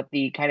 but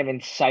the kind of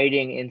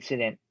inciting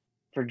incident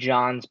for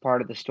Jon's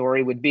part of the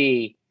story would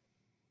be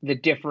the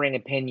differing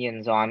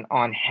opinions on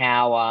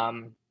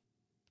how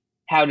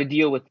to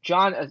deal with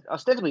Jon.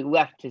 Ostensibly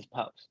left his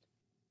post,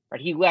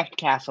 right? He left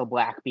Castle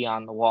Black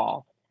beyond the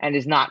wall and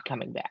is not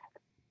coming back.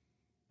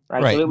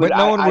 Right. So but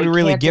no one would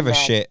really give a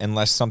shit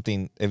unless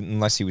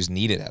he was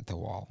needed at the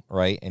wall,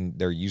 right? And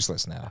they're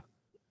useless now.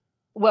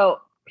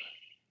 Well,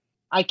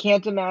 I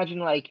can't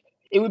imagine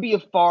it would be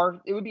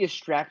a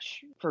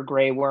stretch for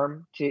Grey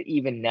Worm to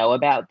even know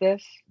about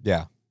this.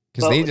 Yeah,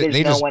 because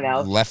they just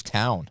left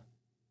town.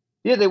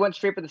 Yeah, they went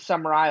straight for the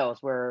Summer Isles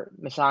where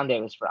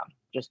Missandei was from,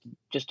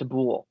 just to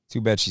Bull. Too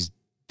bad she's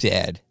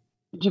dead.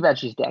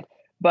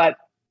 But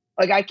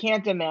I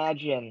can't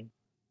imagine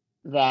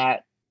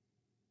that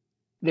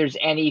there's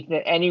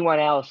anyone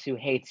else who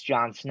hates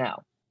Jon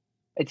Snow.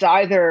 It's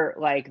either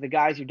the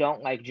guys who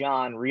don't like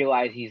Jon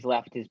realize he's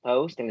left his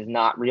post and is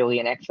not really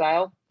in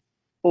exile,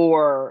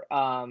 or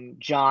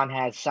Jon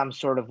has some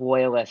sort of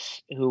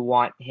loyalists who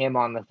want him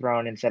on the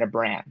throne instead of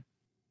Bran.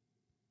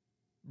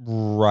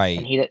 Right.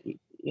 And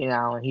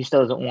he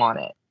still doesn't want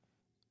it.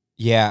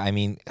 Yeah,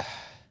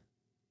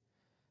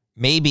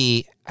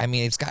 maybe.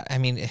 It's got.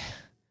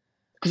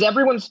 Because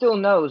everyone still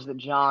knows that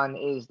Jon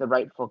is the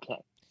rightful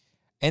king.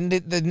 And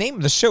the name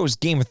of the show is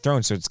Game of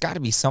Thrones, so it's got to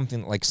be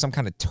something like some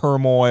kind of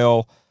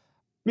turmoil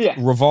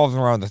revolving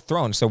around the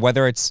throne. So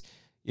whether it's,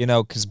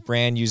 because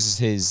Bran uses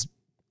his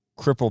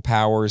cripple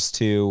powers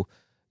to,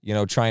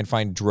 try and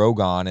find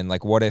Drogon, and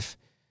like what if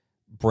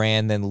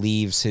Bran then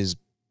leaves his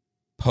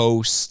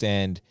post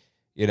and,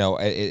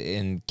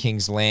 in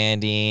King's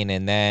Landing,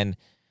 and then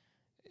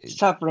it's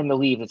tough for him to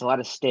leave. There's a lot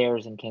of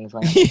stairs in King's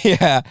Landing.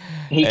 Yeah.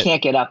 He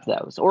can't get up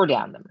those or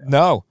down them. Really.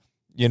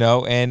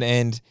 No,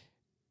 and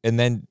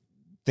then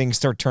things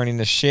start turning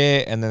to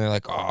shit, and then they're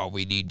like, oh,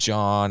 we need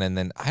Jon, and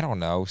then I don't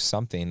know,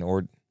 something,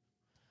 or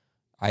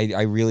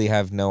I really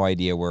have no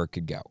idea where it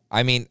could go.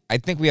 I mean, I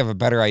think we have a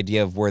better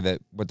idea of what the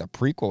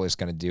prequel is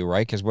going to do,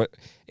 right? Because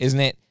isn't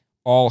it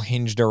all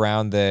hinged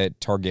around the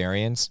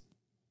Targaryens?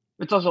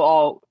 It's also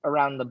all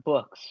around the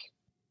books.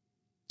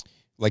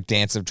 Like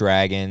Dance of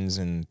Dragons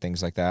and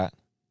things like that?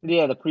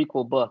 Yeah, the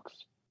prequel books.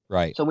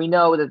 Right. So we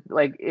know that,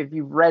 like, if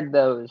you've read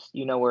those,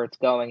 you know where it's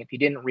going. If you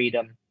didn't read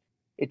them,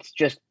 it's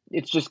just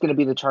going to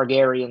be the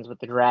Targaryens with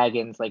the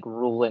dragons, like,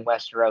 ruling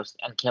Westeros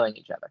and killing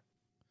each other.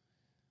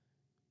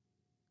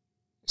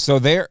 So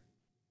they're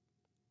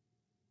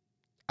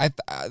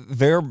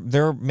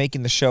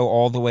making the show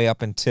all the way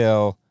up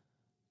until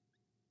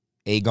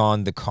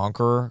Aegon the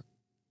Conqueror,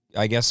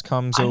 I guess,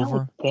 comes over. I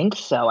don't think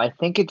so. I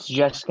think it's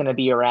just going to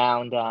be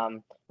around.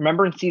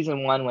 Remember in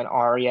season 1 when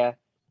Arya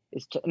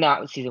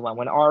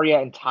when Arya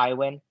and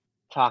Tywin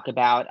talk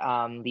about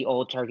the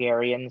old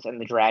Targaryens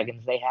and the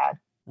dragons they had,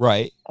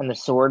 right, and the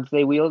swords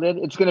they wielded.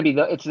 It's going to be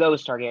it's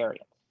those Targaryens.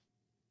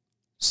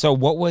 So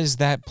what was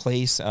that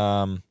place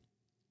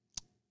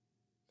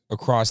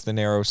across the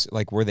Narrows,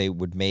 like where they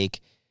would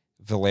make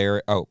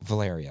Valyria? Oh,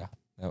 Valyria.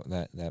 Oh,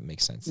 that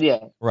makes sense.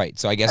 Yeah. Right.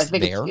 So I guess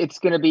it's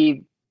going to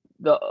be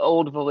the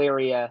old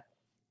Valyria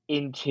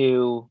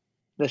into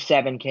the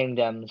Seven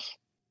Kingdoms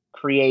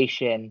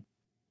creation,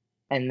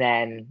 and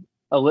then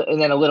a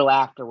little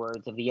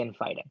afterwards of the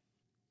infighting,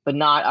 but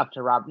not up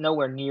to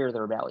nowhere near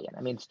the rebellion.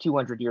 I mean, it's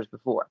 200 years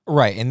before.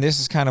 Right, and this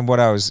is kind of what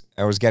I was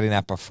getting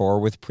at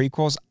before with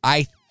prequels.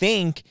 I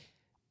think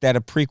that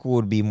a prequel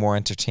would be more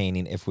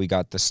entertaining if we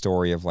got the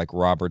story of like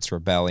Robert's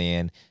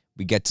rebellion.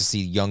 We get to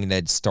see young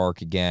Ned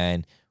Stark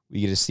again.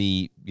 We get to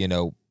see,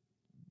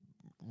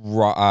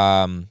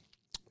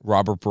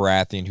 Robert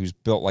Baratheon, who's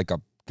built like a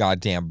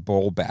goddamn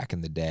bull back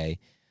in the day,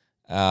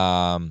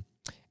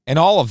 and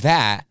all of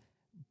that.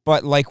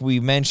 But like we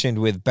mentioned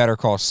with Better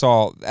Call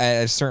Saul,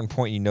 at a certain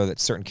point, you know that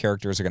certain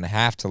characters are going to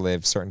have to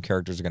live, certain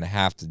characters are going to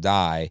have to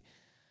die.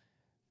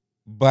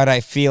 But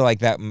I feel like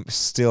that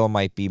still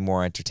might be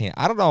more entertaining.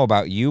 I don't know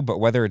about you, but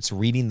whether it's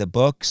reading the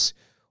books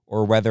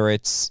or whether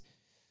it's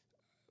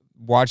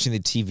watching the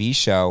TV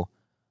show,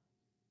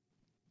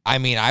 I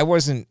mean, I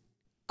wasn't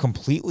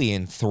completely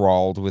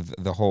enthralled with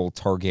the whole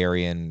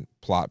Targaryen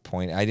plot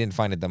point. I didn't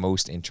find it the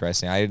most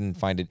interesting. I didn't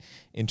find it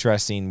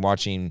interesting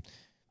watching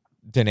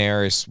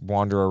Daenerys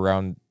wander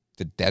around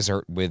the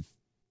desert with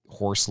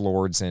horse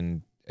lords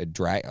and a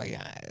drag. Like,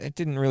 it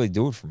didn't really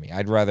do it for me.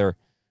 I'd rather,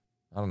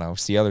 I don't know,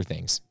 see other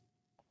things.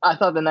 I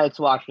thought the Night's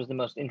Watch was the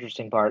most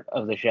interesting part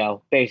of the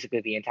show,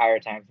 basically the entire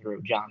time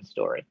through Jon's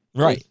story.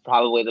 Right. It was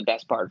probably the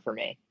best part for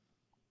me.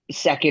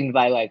 Second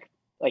by like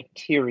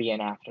Tyrion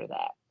after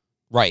that.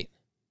 Right.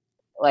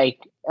 Like,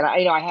 and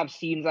I have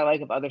scenes I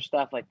like of other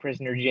stuff like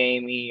Prisoner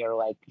Jaime or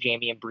like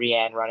Jaime and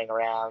Brienne running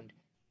around,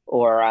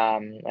 or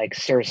like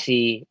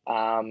Cersei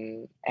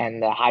and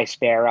the High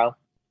Sparrow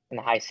and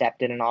the High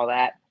Septon and all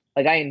that.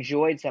 Like, I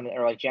enjoyed some of it,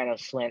 or like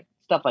Janos Slynt,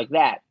 stuff like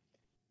that.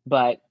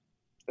 But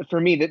for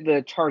me,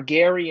 the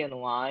Targaryen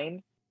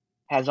line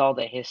has all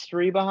the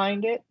history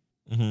behind it,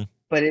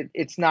 but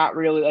it's not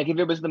really, like, if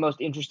it was the most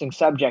interesting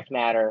subject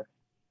matter,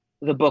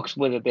 the books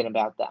would have been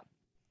about them.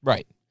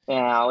 Right.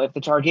 Now, if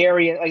the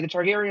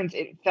Targaryens,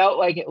 it felt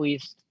like, at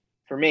least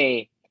for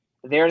me,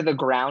 they're the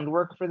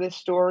groundwork for this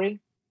story.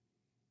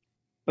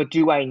 But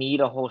do I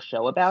need a whole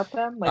show about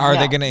them? Like, are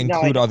they going to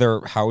include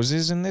other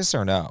houses in this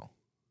or no?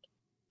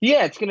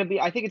 Yeah, I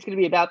think it's going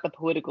to be about the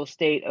political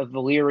state of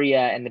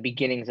Valyria and the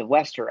beginnings of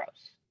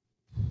Westeros,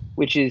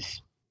 which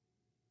is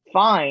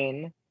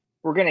fine.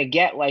 We're going to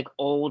get like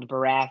old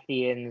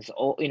Baratheons,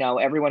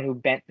 everyone who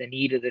bent the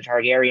knee to the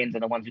Targaryens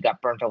and the ones who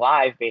got burnt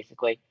alive,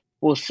 basically.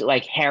 We'll see,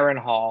 like,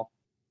 Harrenhal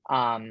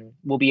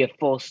will be a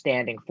full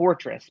standing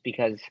fortress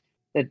because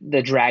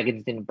the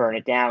dragons didn't burn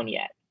it down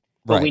yet.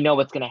 But we know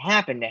what's going to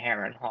happen to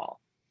Harrenhal,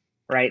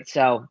 right?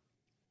 So,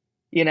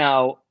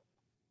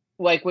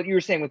 like what you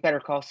were saying with Better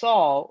Call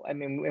Saul, I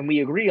mean, and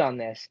we agree on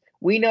this,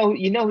 we know,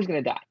 who's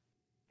going to die.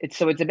 It's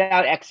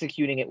about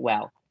executing it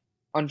well.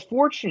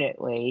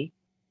 Unfortunately,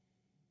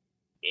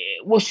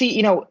 we'll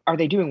see, are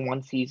they doing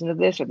one season of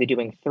this? Are they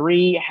doing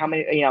 3? How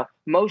many,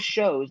 most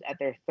shows at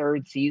their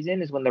 3rd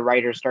season is when the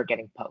writers start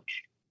getting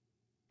poached.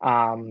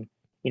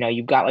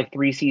 You've got like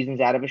 3 seasons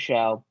out of a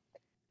show.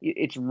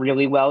 It's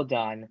really well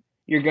done.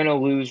 You're going to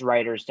lose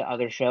writers to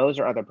other shows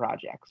or other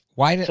projects.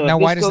 Why does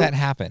that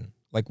happen?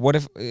 Like, what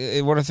if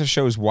the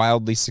show is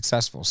wildly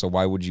successful? So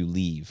why would you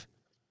leave?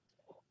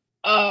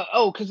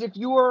 Because if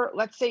you were,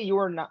 let's say you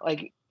were not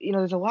like,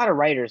 there's a lot of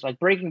writers. Like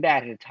Breaking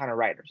Bad had a ton of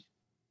writers.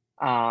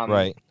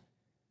 Right.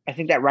 I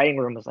think that writing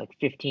room was like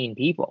 15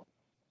 people,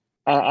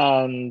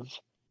 and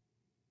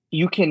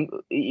you can,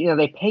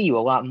 they pay you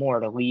a lot more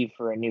to leave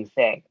for a new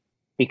thing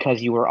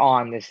because you were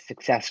on this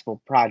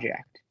successful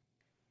project.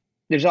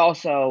 There's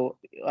also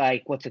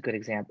like, what's a good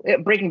example?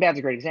 Breaking Bad's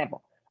a great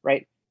example,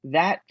 right?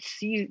 That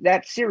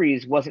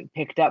series wasn't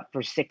picked up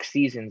for 6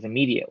 seasons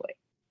immediately,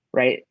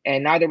 right?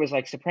 And neither was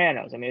like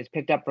Sopranos. I mean, it was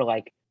picked up for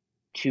like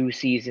 2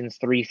 seasons,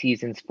 3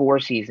 seasons, 4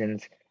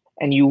 seasons,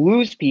 and you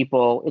lose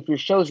people if your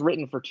show's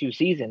written for 2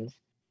 seasons,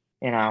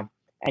 and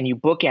you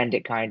bookend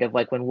it kind of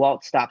like when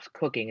Walt stops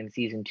cooking in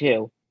season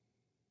 2.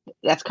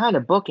 That's kind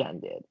of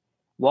bookended.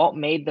 Walt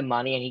made the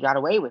money and he got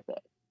away with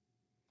it.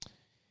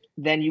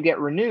 Then you get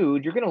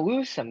renewed, you're going to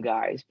lose some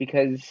guys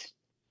because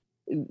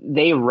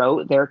they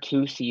wrote their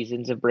 2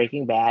 seasons of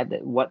Breaking Bad,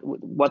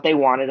 what they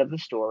wanted of the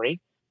story.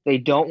 They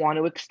don't want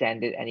to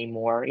extend it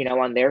anymore,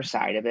 on their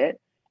side of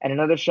it. And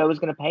another show is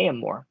going to pay them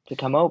more to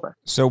come over.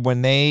 So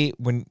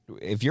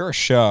if you're a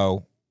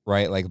show,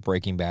 right, like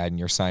Breaking Bad, and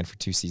you're signed for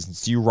 2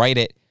 seasons, do you write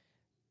it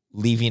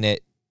leaving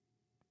it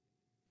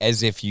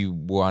as if you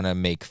want to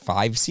make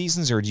 5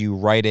 seasons, or do you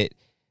write it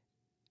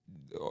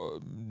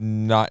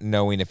not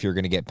knowing if you're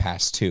going to get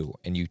past 2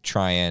 and you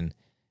try and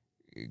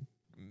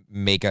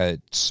make a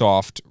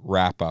soft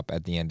wrap up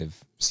at the end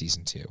of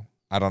season 2?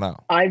 I don't know.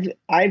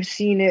 I've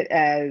seen it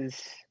as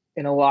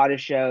in a lot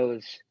of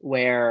shows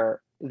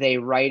where they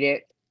write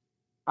it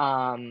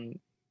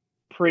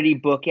pretty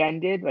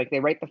bookended. Like they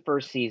write the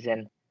first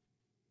season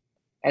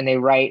and they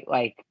write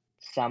like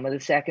some of the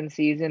second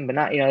season, but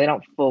not, they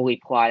don't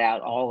fully plot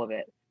out all of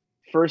it.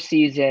 First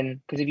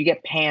season, because if you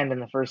get panned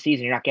in the first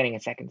season, you're not getting a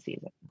second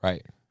season.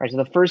 Right. So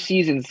the first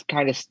season's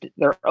kind of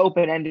they're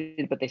open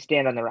ended, but they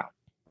stand on their own.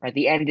 Right.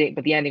 The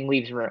ending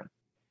leaves room.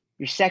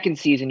 Your second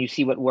season, you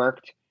see what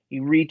worked.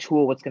 You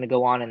retool what's going to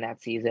go on in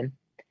that season,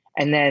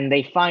 and then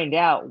they find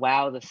out,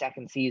 wow, the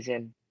second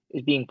season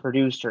is being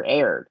produced or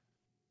aired.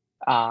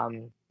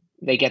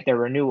 They get their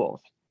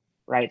renewals,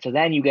 right? So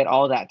then you get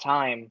all that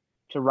time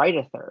to write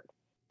a third.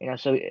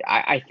 So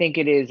I think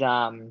it is.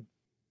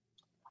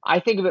 I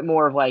think of it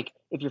more of like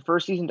if your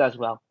first season does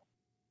well,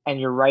 and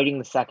you're writing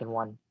the second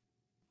one,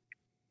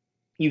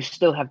 you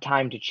still have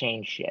time to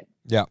change shit.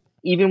 Yeah.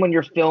 Even when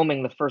you're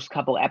filming the first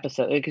couple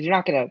episodes, because you're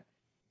not going to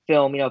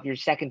film, if your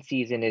second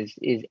season is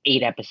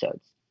 8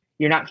 episodes,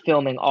 you're not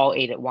filming all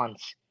 8 at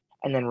once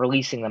and then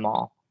releasing them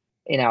all.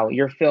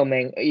 You're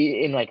filming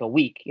in like a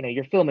week.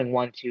 You're filming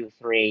 1, 2,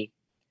 3,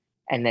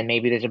 and then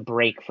maybe there's a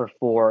break for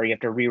 4. You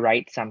have to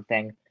rewrite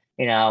something.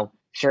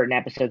 Certain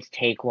episodes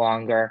take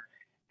longer.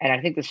 And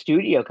I think the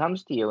studio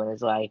comes to you and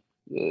is like,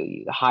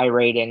 high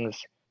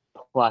ratings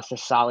plus a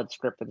solid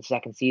script for the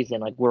second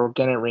season. Like, we're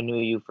going to renew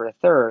you for a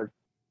third.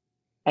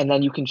 And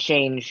then you can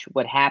change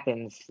what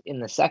happens in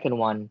the second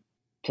one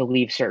to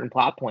leave certain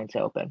plot points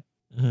open.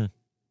 Mm-hmm.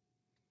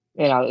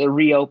 It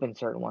reopens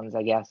certain ones,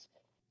 I guess,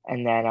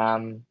 and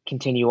then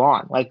continue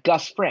on. Like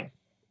Gus Fring.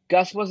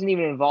 Gus wasn't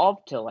even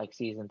involved till like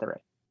season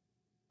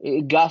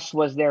 3. Gus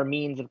was their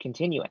means of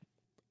continuing.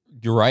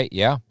 You're right,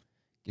 yeah.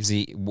 Because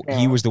he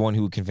was the one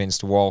who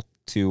convinced Walt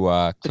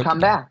to come again.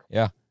 back.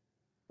 Yeah.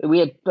 We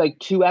had like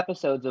 2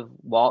 episodes of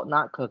Walt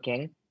not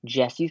cooking.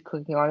 Jesse's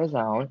cooking on his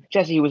own.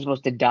 Jesse was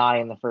supposed to die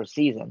in the first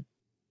season,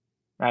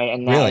 right?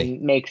 And that Really?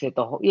 makes it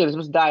the whole. Yeah, he was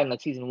supposed to die in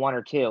like season 1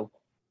 or 2,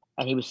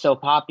 and he was so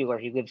popular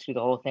he lives through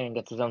the whole thing and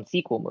gets his own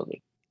sequel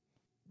movie.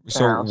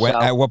 So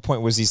at what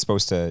point was he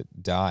supposed to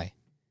die?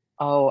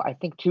 Oh, I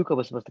think Tuco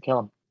was supposed to kill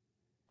him.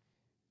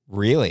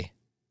 Really?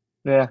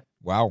 Yeah.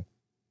 Wow.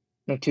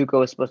 I think Tuco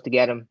was supposed to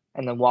get him,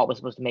 and then Walt was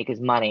supposed to make his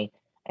money.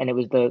 And it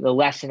was the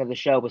lesson of the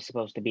show was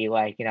supposed to be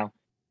like,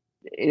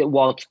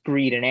 Walt's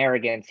greed and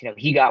arrogance.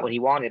 He got what he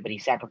wanted, but he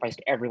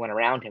sacrificed everyone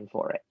around him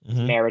for it.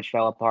 Mm-hmm. His marriage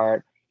fell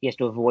apart. He has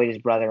to avoid his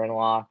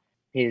brother-in-law.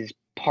 His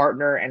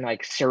partner and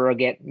like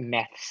surrogate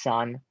meth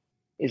son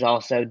is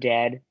also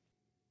dead.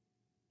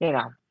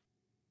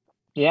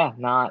 Yeah,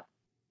 not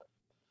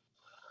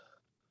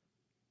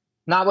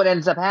what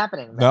ends up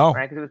happening. Then, No.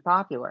 Right? Because it was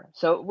popular.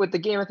 So with the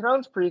Game of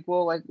Thrones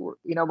prequel, like, we're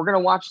going to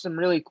watch some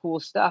really cool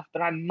stuff,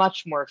 but I'm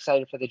much more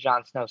excited for the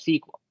Jon Snow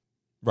sequel.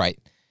 Right.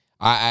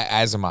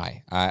 As am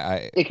I.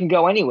 It can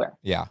go anywhere.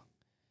 Yeah.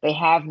 They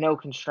have no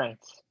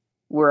constraints.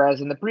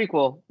 Whereas in the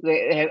prequel,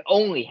 they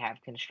only have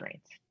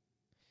constraints.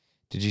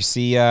 Did you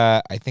see,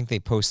 I think they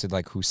posted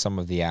like who some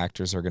of the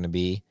actors are going to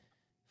be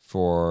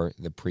for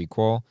the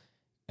prequel,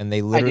 and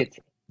they literally,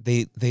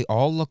 they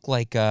all look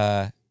like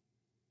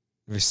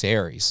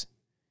Viserys.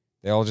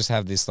 They all just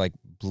have this like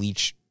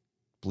bleached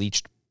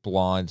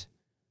blonde,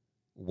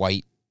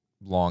 white,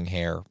 long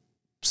hair,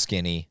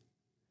 skinny.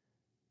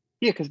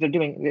 Yeah, because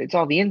it's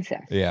all the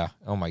incest. Yeah.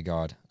 Oh my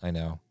God. I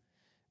know.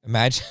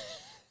 Imagine,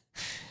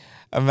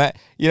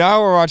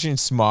 how we're watching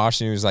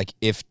Smosh and it was like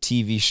if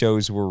TV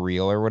shows were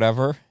real or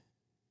whatever.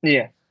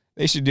 Yeah.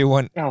 They should do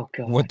one. Oh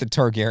God. What the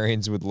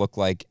Targaryens would look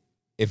like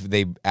if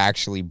they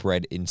actually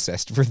bred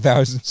incest for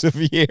thousands of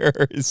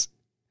years.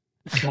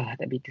 God,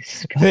 that'd be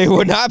disgusting. They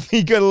would not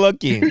be good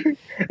looking.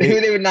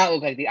 They would not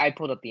look like the. I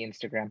pulled up the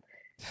Instagram.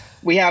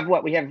 We have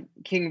what? We have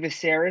King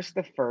Viserys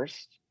the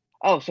First.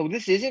 Oh, so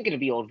this isn't going to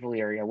be old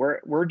Valyria.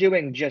 We're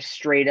doing just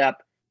straight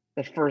up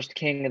the first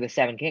king of the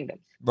Seven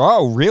Kingdoms.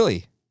 Oh,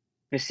 really?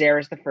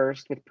 Viserys the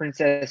First with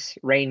Princess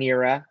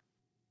Rhaenyra,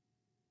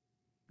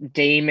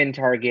 Daemon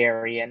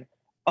Targaryen.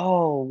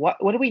 Oh, what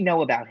do we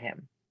know about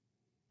him?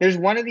 There's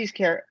one of these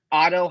characters,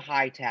 Otto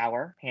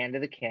Hightower, Hand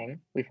of the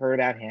King. We've heard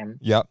about him.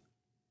 Yep.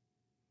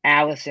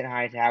 Alicent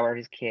Hightower,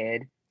 his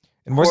kid.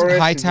 And wasn't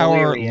Horace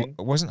Hightower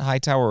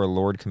Valyrian. a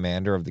Lord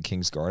Commander of the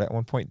King's Guard at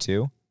one point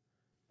too?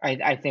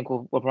 I think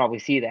we'll probably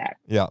see that.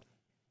 Yeah.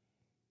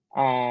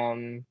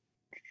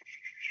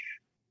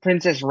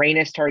 Princess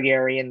Rhaenys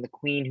Targaryen, the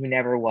queen who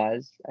never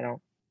was. I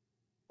don't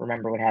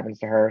remember what happens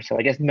to her, so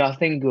I guess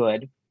nothing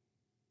good.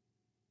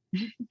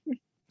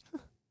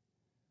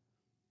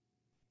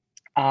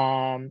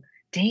 Daemon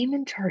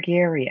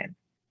Targaryen.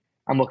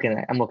 I'm looking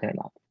him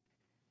up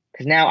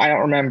because now I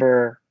don't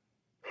remember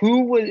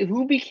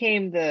who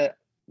became the.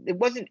 It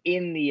wasn't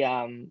in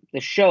the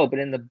show, but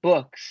in the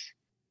books,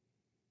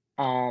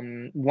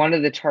 one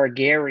of the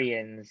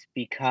Targaryens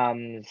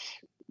becomes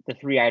the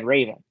Three-Eyed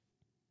Raven.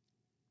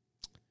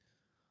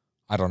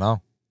 I don't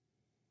know.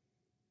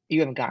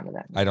 You haven't gotten to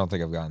that. I don't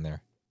think I've gotten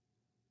there.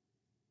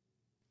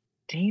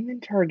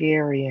 Daemon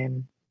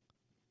Targaryen.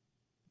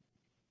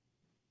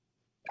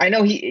 I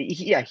know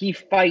he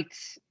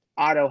fights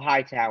Otto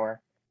Hightower,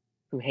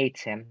 who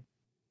hates him.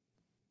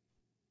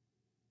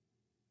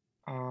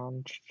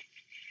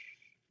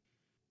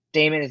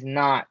 Daemon is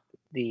not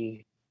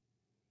the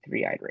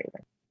Three-Eyed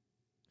Raven.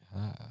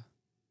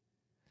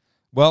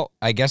 Well,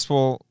 I guess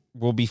we'll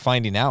be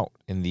finding out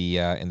in the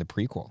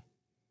prequel.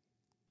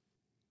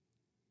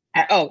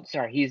 Oh,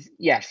 sorry.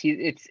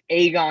 It's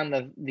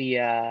Aegon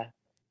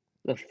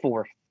the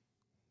fourth.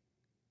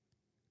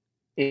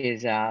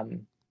 Is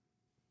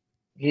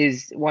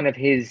one of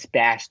his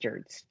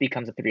bastards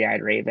becomes a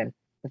Three-Eyed Raven.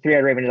 The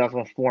Three-Eyed Raven is also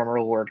a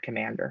former Lord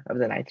Commander of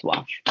the Night's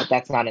Watch, but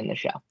that's not in the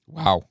show.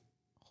 Wow.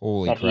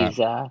 Holy but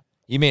crap.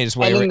 He made his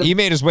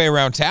way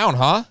around town,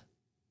 huh?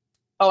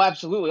 Oh,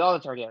 absolutely. All the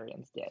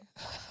Targaryens did.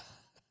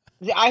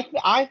 See,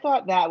 I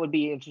thought that would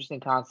be an interesting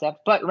concept,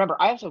 but remember,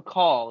 I also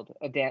called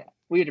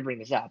we had to bring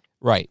this up.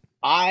 Right.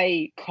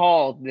 I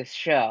called this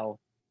show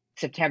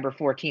September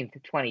 14th,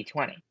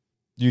 2020.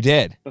 You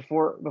did.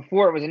 Before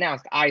it was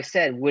announced, I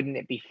said, wouldn't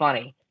it be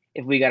funny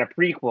if we got a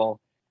prequel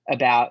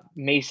about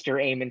Maester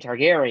Aemon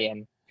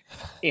Targaryen,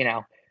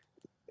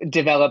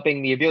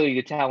 developing the ability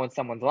to tell when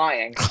someone's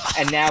lying.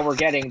 And now we're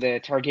getting the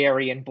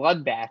Targaryen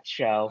bloodbath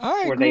show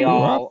where they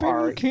all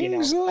are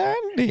King's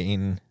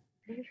Landing.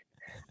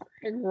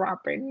 I grew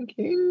up in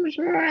King's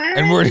Landing.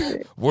 And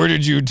where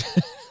did you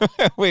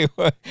wait,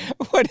 what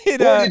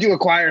did where did you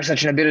acquire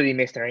such an ability,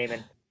 Mr.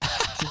 Aemon?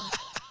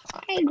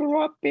 I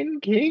grew up in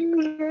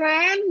King's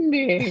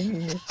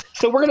Landing.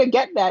 So we're going to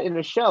get that in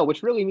the show,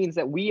 which really means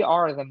that we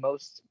are the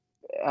most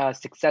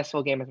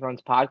successful Game of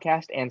Thrones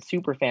podcast and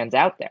super fans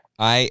out there.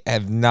 I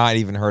have not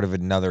even heard of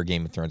another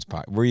Game of Thrones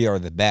podcast. We are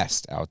the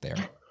best out there.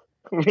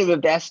 We're the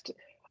best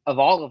of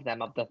all of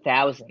them, of the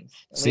thousands.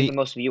 See, the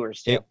most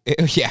viewers too.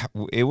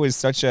 It was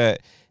such an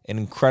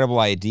incredible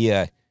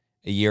idea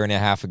a year and a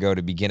half ago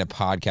to begin a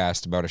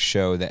podcast about a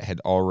show that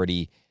had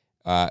already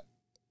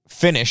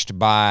finished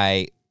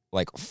by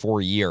like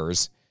 4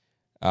 years.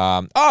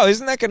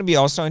 Isn't that going to be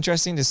also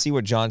interesting to see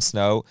what Jon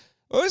Snow?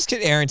 What does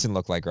Kit Harington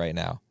look like right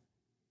now?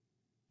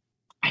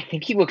 I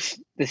think he looks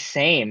the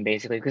same,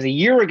 basically, because a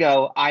year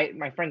ago,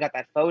 my friend got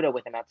that photo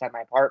with him outside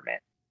my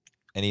apartment.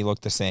 And he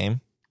looked the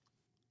same?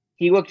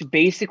 He looked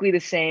basically the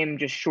same,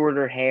 just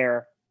shorter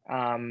hair.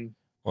 Well,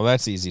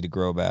 that's easy to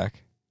grow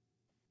back.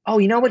 Oh,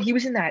 you know what? He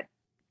was in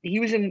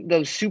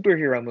those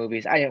superhero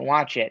movies. I didn't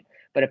watch it,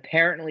 but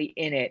apparently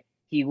in it,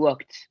 he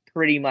looked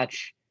pretty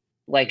much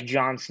like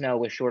Jon Snow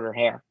with shorter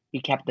hair. He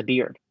kept the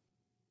beard.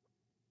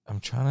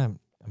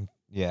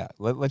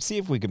 Let's see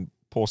if we can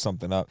pull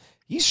something up.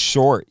 He's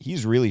short.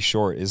 He's really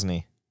short, isn't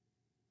he?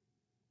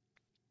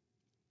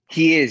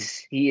 He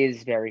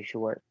is very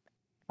short.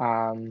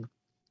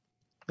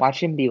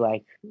 Watch him be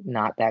like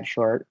not that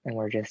short, and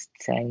we're just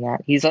saying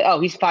that. He's like,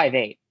 he's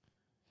 5'8".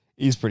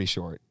 He's pretty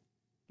short.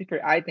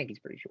 I think he's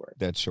pretty short.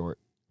 That's short.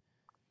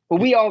 But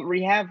we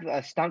have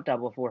a stunt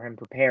double for him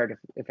prepared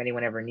if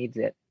anyone ever needs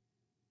it.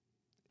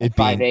 At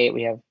 5'8",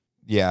 we have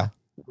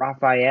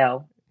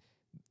Raphael.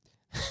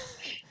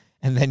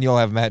 And then you'll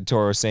have Matt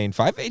Toro saying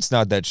 5'8's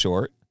not that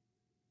short.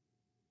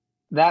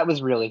 That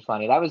was really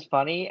funny. That was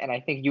funny, and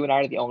I think you and I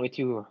are the only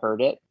two who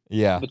heard it.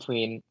 Yeah.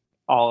 Between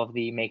all of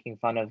the making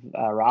fun of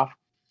Raph.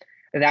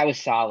 And that was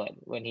solid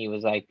when he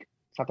was like,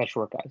 it's not that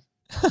short, guys.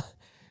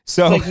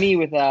 So it's like me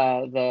with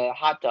the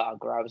hot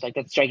dog, where I was like,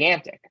 that's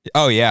gigantic.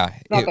 Oh, yeah.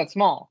 It's not that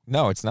small.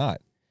 No, it's not.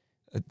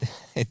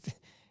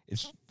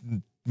 It's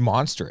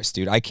monstrous,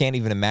 dude. I can't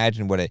even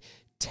imagine what a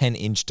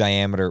 10-inch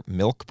diameter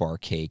Milk Bar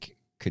cake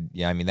could.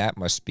 Yeah, I mean, that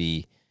must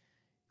be.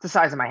 It's the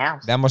size of my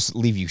house. That must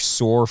leave you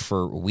sore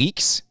for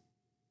weeks.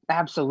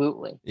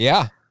 Absolutely.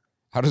 Yeah.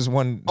 How does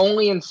one.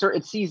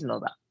 It's seasonal,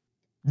 though.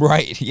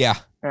 Right. Yeah.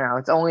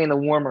 It's only in the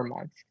warmer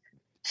months.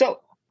 So,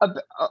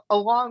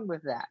 along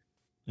with that,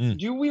 Mm.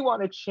 do we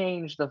want to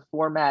change the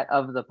format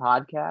of the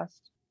podcast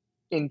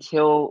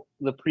until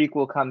the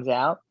prequel comes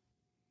out?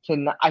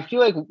 I feel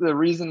like the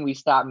reason we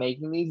stopped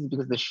making these is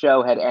because the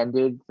show had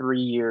ended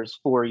 3 years,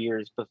 4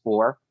 years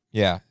before.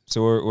 Yeah.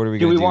 So what are we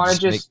Do going we to do? want to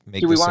Just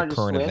make do we this a want to just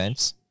current switch?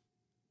 events?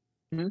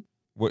 Hmm?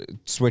 What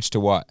switch to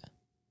what?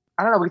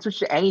 I don't know. We can switch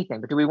to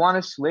anything, but do we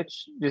want to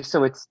switch just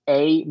so it's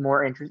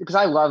more interesting? Because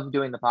I love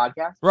doing the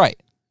podcast.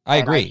 Right. I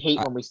And I agree. hate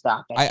when we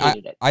stopped. I I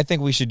hated it. I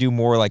think we should do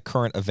more like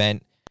current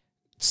event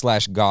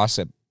 /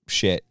 gossip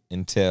shit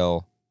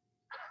until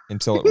it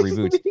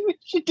reboots. We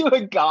should do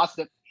a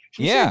gossip.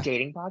 Should we Yeah. do a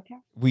dating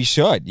podcast? We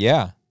should.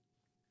 Yeah.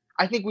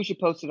 I think we should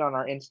post it on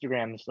our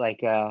Instagrams,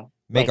 Make a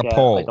like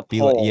poll. like a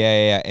Be like, poll.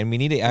 yeah. And we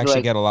need to actually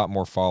like- get a lot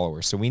more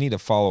followers. So we need to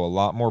follow a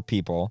lot more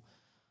people.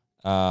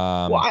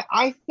 Well,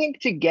 I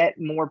think to get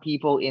more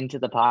people into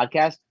the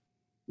podcast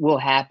will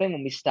happen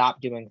when we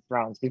stop doing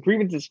Thrones. Because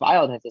Grievances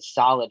Filed has a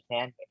solid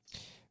fan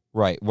base.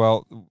 Right.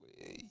 Well,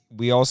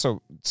 we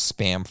also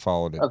spam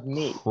followed it. Of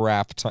me.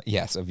 Crap ton.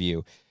 Yes, of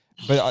you.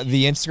 But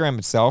the Instagram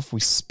itself, we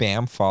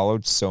spam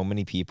followed so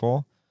many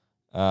people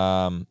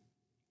on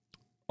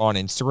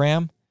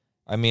Instagram.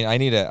 I mean, I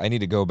need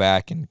to go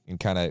back and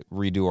kind of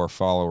redo our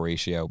follow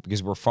ratio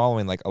because we're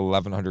following like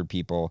 1,100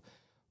 people,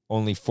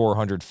 only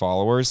 400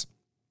 followers,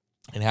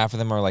 and half of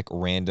them are like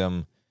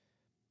random,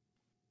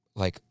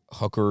 like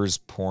hookers,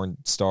 porn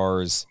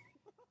stars,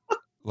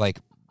 like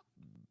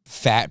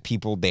fat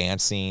people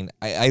dancing.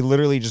 I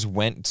literally just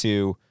went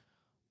to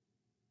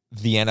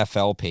the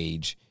NFL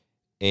page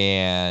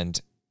and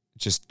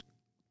just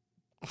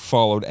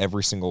followed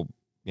every single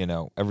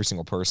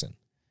person.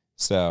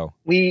 So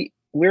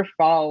we're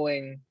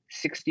following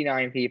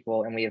 69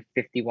 people and we have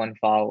 51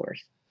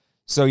 followers.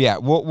 So yeah,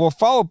 we'll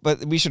follow,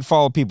 but we should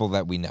follow people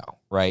that we know,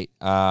 right?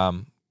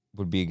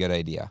 Would be a good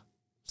idea.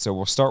 So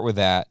we'll start with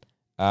that.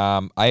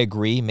 I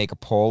agree. Make a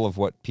poll of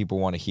what people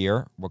want to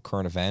hear, what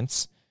current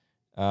events.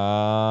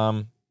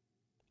 That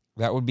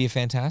would be a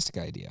fantastic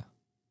idea,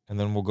 and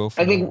then we'll go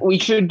from I think there. we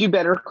should do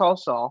Better Call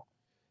Saul.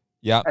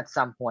 Yeah, at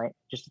some point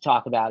just to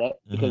talk about it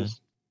because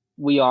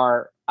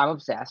I'm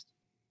obsessed.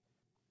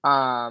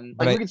 But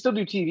we can still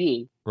do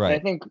TV. Right. But I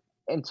think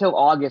until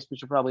August we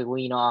should probably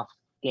lean off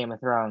Game of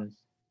Thrones.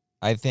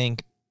 I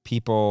think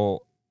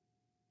people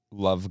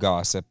love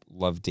gossip,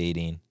 love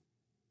dating,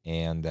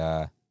 and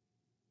I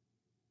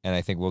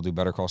think we'll do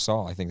Better Call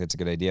Saul. I think that's a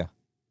good idea.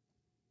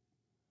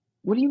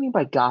 What do you mean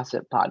by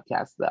gossip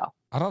podcast though?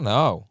 I don't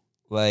know.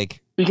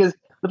 Like, because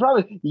the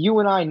problem is you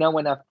and I know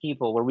enough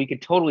people where we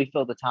could totally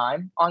fill the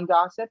time on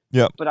gossip.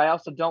 Yep. But I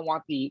also don't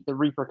want the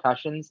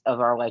repercussions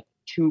of our like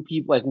two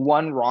people, like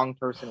one wrong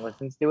person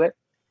listens to it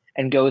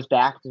and goes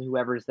back to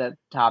whoever's the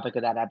topic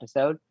of that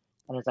episode.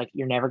 And it's like,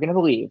 you're never going to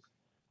believe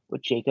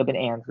what Jacob and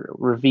Andrew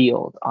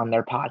revealed on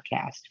their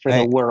podcast for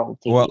the world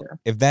to hear.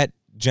 If that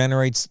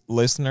generates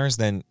listeners,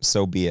 then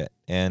so be it.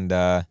 And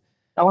I'm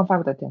fine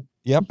with that too.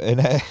 Yep.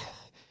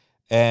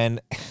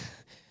 And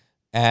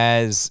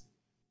as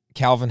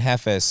Calvin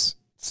Heffes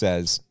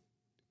says,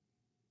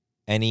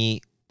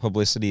 any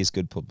publicity is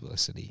good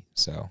publicity.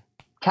 So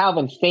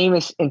Calvin,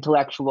 famous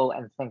intellectual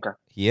and thinker.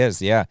 He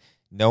is, yeah.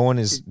 No one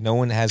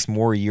has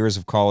more years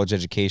of college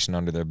education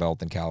under their belt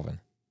than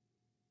Calvin.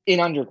 In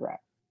undergrad.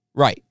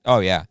 Right. Oh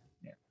yeah.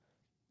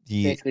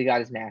 He basically got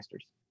his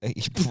master's.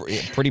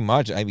 Pretty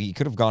much. I mean, he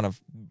could have gone a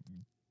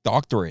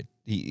doctorate.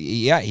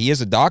 He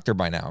is a doctor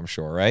by now, I'm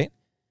sure, right?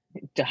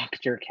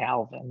 Dr.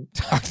 Calvin.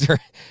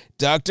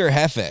 Dr.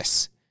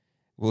 Heffes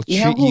will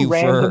treat you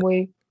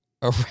randomly,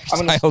 for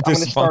erectile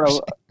dysfunction.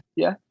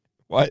 Yeah.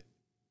 What?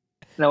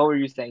 No, what were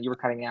you saying? You were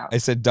cutting out. I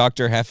said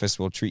Dr. Heffes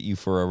will treat you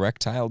for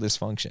erectile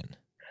dysfunction.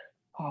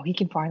 Oh, he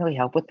can finally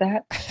help with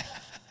that?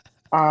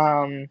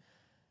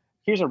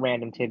 Here's a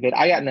random tidbit.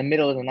 I got in the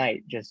middle of the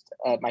night, just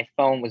my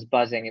phone was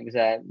buzzing. It was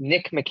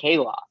Nick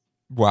Mikhailov.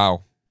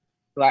 Wow.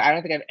 Who I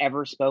don't think I've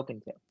ever spoken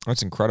to.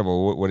 That's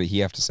incredible. What did he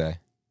have to say?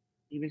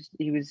 He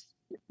was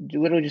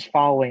literally just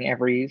following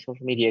every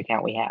social media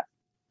account we have.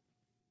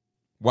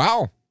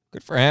 Wow.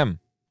 Good for him.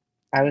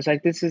 I was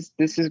like, this is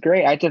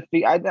great. I had to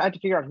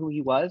figure out who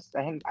he was.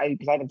 Because I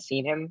haven't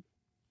seen him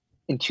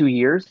in 2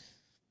 years.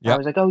 Yep. I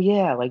was like, oh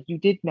yeah, like you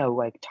did know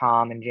like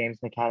Tom and James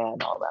McKenna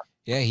and all them.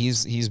 Yeah,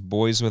 he's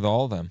boys with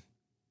all of them.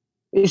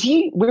 Where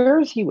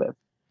does he live?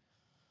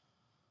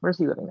 Where's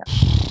he living now?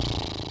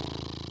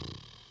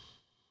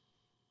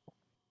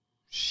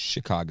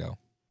 Chicago.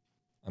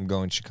 I'm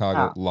going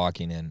Chicago,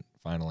 locking in.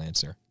 Final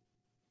answer.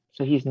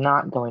 So he's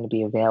not going to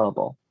be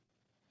available.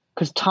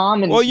 Because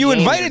Tom and well, you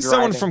James invited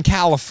someone from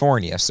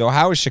California, so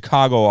how is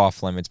Chicago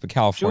off limits? But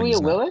California.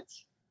 Julia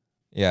Willits?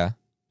 Yeah.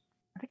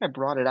 I think I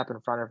brought it up in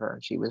front of her,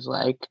 and she was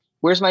like,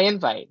 "Where's my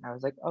invite?" And I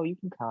was like, "Oh, you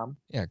can come."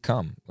 Yeah,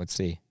 come. Let's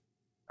see.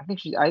 I think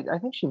she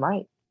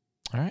might.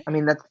 All right. I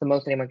mean, that's the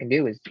most anyone can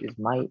do is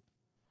might.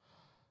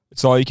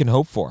 It's all you can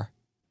hope for.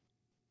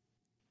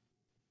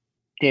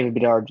 David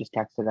Bedard just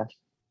texted us.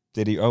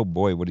 Did he? Oh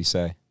boy, what'd he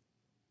say?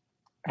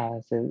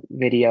 It's a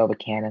video of a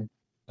cannon.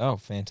 Oh,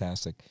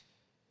 fantastic.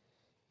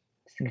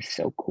 It's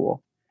so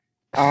cool.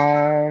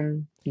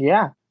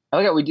 Yeah. I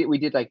like how we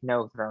did like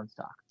no Thrones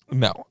talk.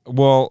 No.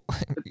 Well,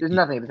 There's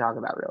nothing to talk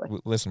about really.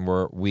 listen,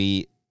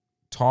 we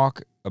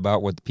talk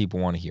about what the people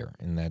want to hear,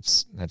 and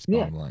that's Yeah.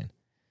 bottom line.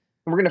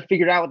 We're gonna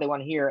figure out what they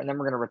want to hear, and then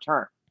we're gonna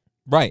return.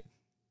 Right.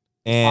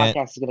 And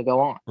Podcast is gonna go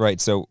on. right.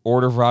 So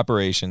order of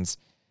operations: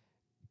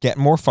 get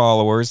more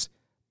followers,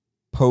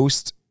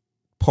 post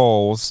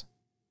polls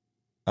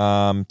to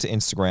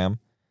Instagram,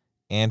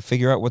 and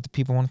figure out what the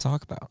people want to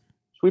talk about.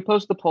 Should we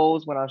post the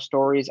polls when our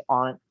stories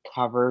aren't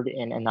covered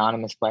in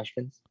anonymous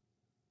questions?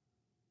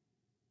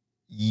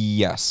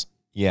 Yes.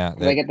 Yeah.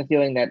 'Cause I get the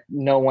feeling that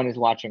no one is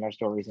watching our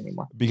stories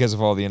anymore. Because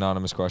of all the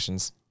anonymous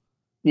questions.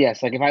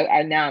 Yes, like if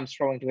I now I'm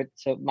scrolling to it,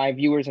 so my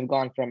viewers have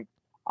gone from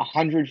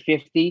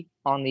 150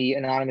 on the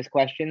anonymous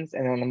questions,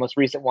 and then the most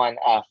recent one,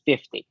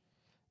 50.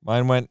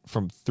 Mine went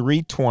from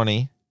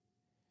 320,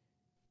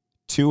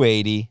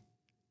 280,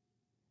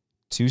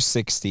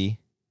 260,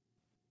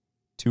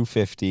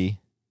 250,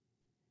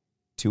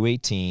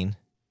 218,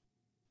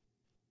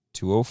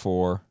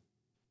 204,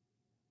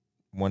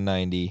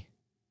 190,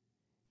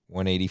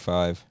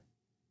 185,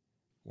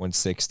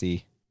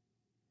 160,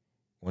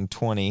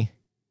 120,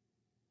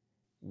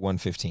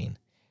 115.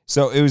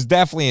 So it was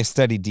definitely a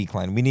steady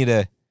decline. We need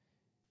to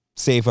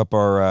save up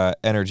our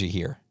energy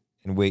here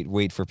and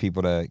wait for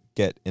people to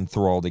get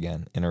enthralled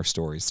again in our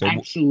stories. So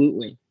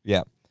Absolutely.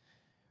 yeah,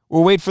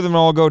 we'll wait for them to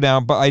all go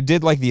down. But I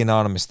did like the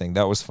anonymous thing.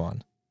 That was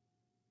fun.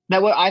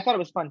 I thought it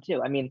was fun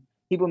too. I mean,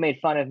 people made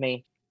fun of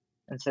me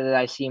and said that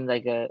I seemed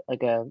like a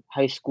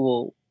high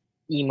school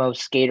emo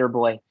skater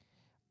boy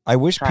I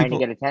wish trying people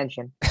to get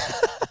attention.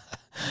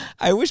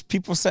 I wish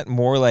people sent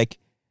more like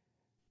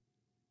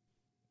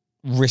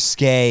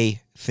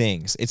risque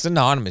things. It's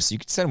anonymous. You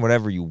can send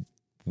whatever you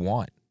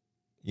want.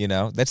 You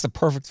know, that's the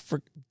perfect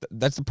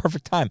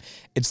time.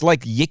 It's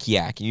like Yik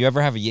Yak. You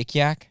ever have a Yik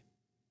Yak?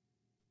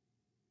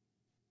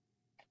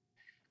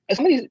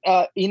 Somebody's,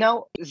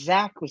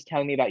 Zach was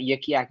telling me about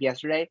Yik Yak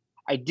yesterday.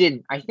 I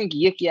didn't. I think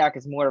Yik Yak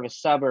is more of a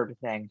suburb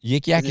thing.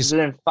 Yik Yak 'Cause is it's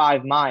within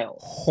 5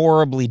 miles.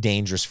 horribly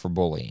dangerous for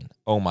bullying.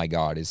 Oh my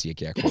God, is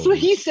Yik Yak That's horribly? what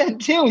he said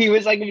too. He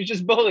was like, it was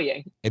just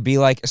bullying. It'd be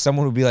like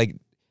someone would be like,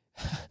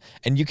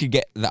 and you could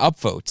get the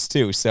upvotes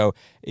too. So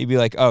it'd be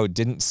like, oh,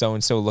 didn't so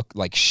and so look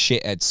like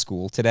shit at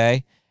school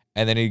today?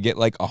 And then you'd get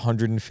like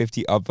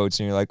 150 upvotes,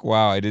 and you're like,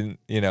 wow, I didn't,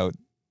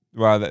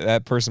 wow,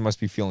 that person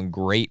must be feeling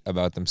great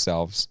about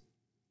themselves.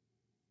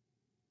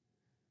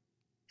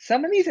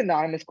 Some of these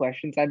anonymous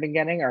questions I've been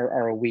getting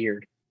are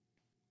weird.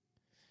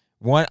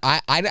 One,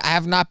 I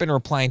have not been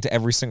replying to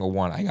every single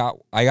one. I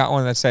got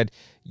one that said,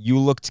 you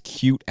looked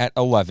cute at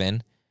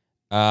 11.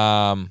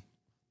 What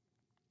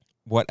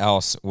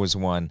else was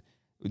one?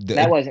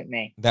 That wasn't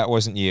me. That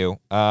wasn't you.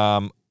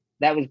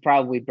 That was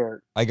probably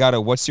Bert. I got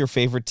a, what's your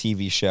favorite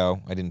TV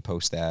show? I didn't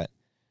post that.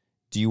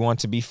 Do you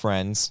want to be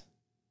friends?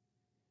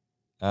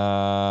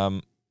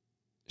 Shout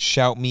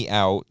me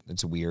out.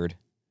 That's weird.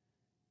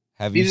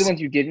 These are the ones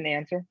you didn't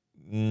answer?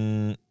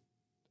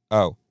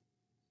 Oh.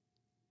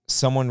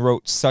 Someone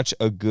wrote such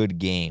a good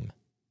game.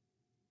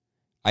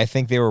 I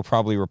think they were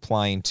probably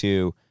replying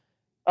to.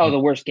 Oh, the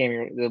worst day of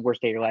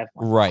your life.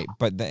 Right,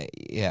 but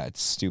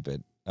it's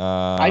stupid.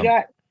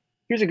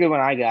 Here's a good one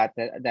I got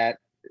that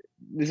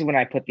this is when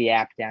I put the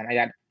app down. I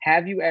got,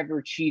 have you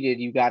ever cheated?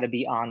 You got to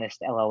be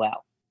honest,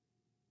 LOL.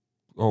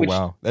 Oh,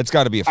 wow. That's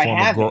got to be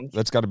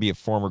a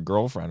former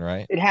girlfriend,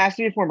 right? It has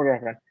to be a former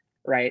girlfriend,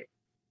 right?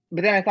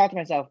 But then I thought to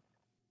myself,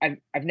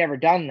 I've never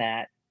done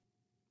that.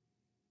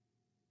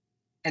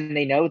 And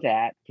they know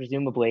that,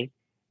 presumably,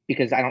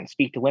 because I don't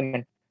speak to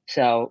women.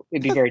 So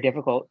it'd be very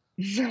difficult.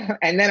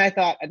 And then I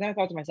thought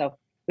to myself,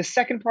 the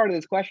second part of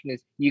this question is,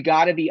 you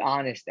got to be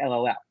honest,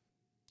 LOL.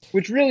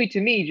 Which really,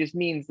 to me, just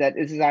means that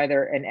this is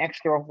either an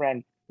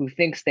ex-girlfriend who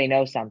thinks they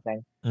know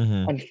something.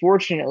 Mm-hmm.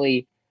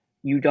 Unfortunately,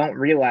 you don't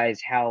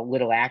realize how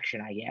little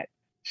action I get.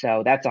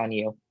 So that's on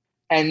you.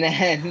 And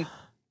then,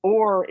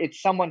 or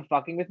it's someone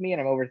fucking with me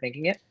and I'm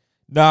overthinking it.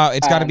 No,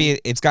 it's got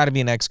to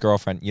be an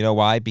ex-girlfriend. You know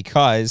why?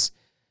 Because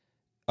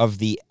of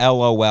the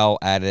LOL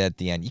added at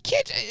the end. You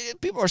can't.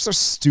 People are so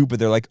stupid.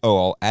 They're like,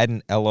 "Oh, I'll add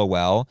an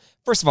LOL."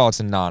 First of all, it's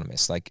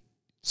anonymous. Like,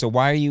 so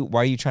why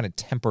are you trying to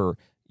temper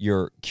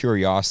your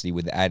curiosity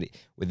with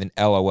an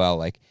LOL?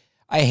 Like,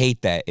 I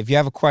hate that. If you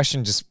have a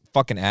question, just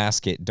fucking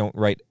ask it. Don't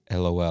write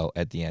LOL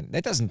at the end.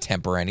 That doesn't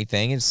temper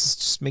anything. It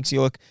just makes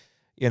you look,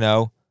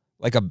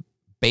 like a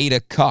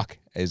beta cuck,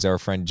 as our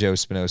friend Joe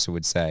Spinoza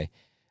would say.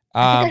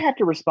 I think I have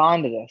to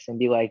respond to this and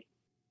be like,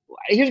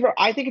 here's where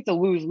I think it's a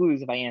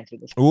lose-lose if I answer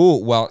this.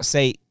 Ooh, well,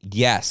 say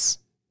yes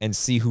and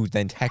see who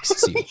then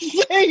texts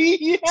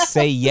you.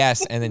 Say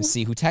yes and then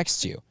see who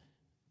texts you.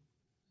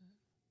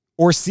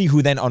 Or see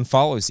who then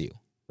unfollows you,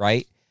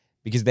 right?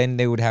 Because then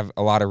they would have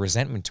a lot of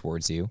resentment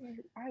towards you.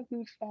 I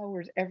lose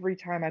followers every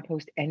time I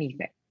post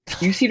anything.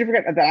 You seem to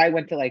forget that I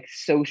went to like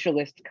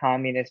socialist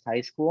communist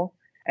high school.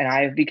 And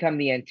I've become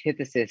the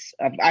antithesis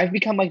of, I've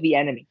become like the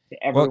enemy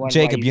to everyone. Well,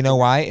 Jacob, you know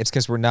why? It's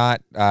because we're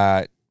not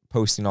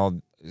posting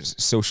all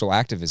social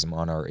activism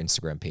on our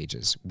Instagram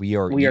pages. We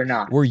are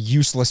not. We're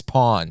useless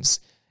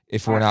pawns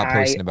if we're not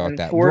posting about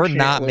that. We're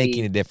not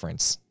making a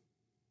difference.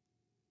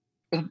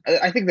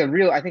 I think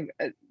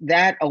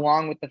that,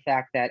 along with the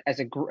fact that as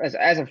a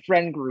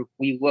friend group,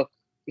 we look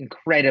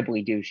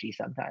incredibly douchey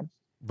sometimes.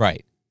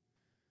 Right.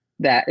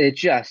 That it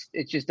just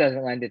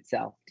doesn't lend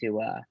itself to.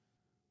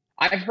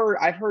 I've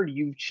heard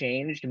you've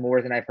changed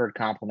more than I've heard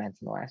compliments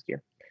in the last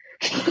year.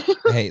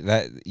 Hey,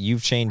 that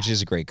you've changed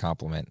is a great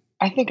compliment.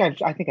 I think I've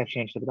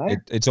changed for the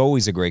better. It's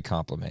always a great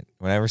compliment.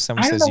 Whenever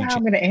someone says you, how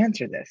I'm going to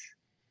answer this.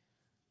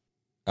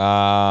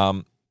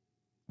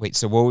 Wait.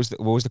 So what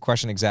was the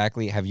question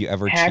exactly? Have you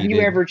ever cheated? Have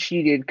you ever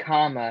cheated?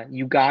 Comma.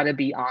 You gotta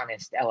be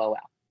honest. LOL.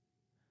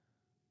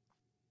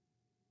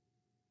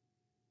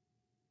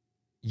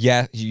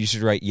 Yeah, you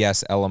should write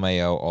yes,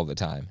 LMAO all the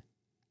time.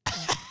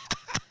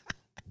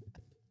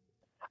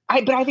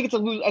 But I think it's a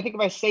lose. I think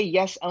if I say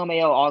yes,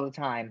 LMAO all the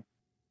time,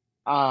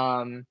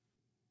 I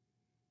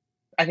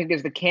think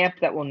there's the camp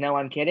that will know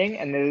I'm kidding,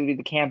 and there will be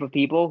the camp of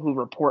people who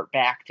report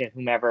back to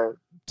whomever.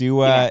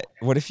 What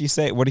if you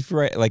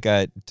write like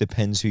a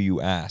depends who you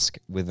ask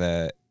with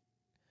an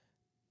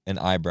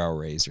eyebrow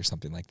raise or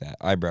something like that?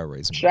 Eyebrow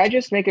raise. Should I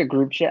just make a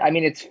group chat? I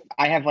mean,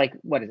 I have 5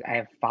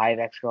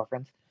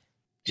 ex-girlfriends.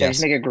 Should I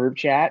just make a group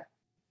chat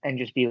and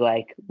just be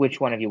like, which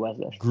one of you was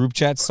this? Group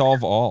chat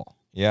solve all.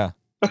 Yeah.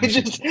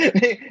 just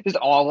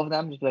all of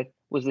them. Just be like,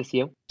 was this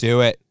you?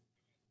 Do it.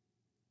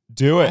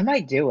 I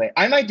might do it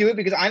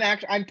because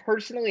I'm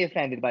personally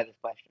offended by this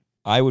question.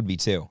 I would be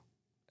too.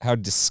 How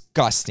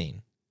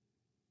disgusting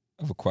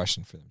of a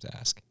question for them to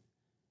ask.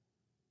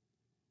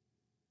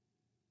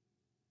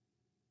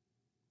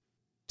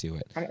 Do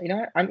it. You know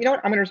what? I'm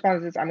going to respond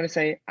to this. I'm going to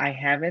say I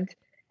haven't,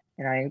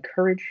 and I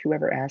encourage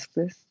whoever asks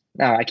this.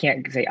 No, I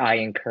can't say I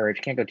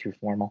encourage. Can't go too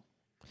formal.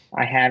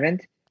 I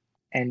haven't,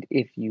 and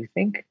if you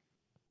think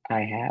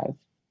I have,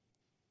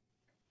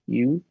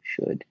 you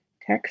should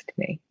text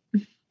me.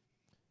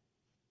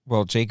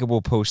 Well, Jacob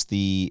will post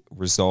the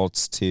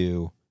results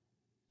to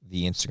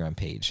the Instagram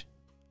page.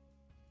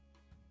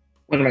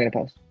 What am I going to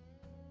post?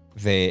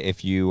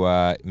 If you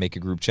make a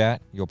group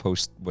chat, you'll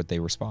post what they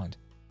respond.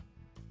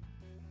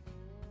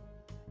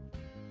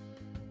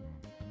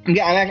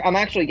 Yeah, I'm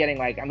actually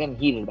getting I'm getting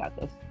heated about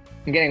this.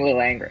 I'm getting a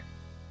little angry.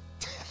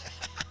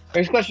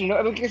 Next question,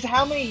 because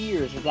how many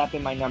years has that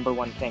been my number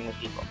one thing with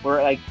people?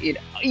 Where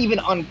even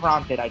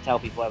unprompted, I tell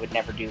people I would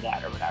never do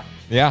that or whatever.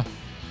 Yeah.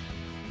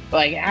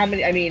 How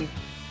many? I mean,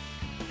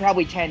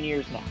 probably 10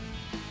 years now.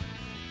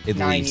 At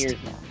 9 least. years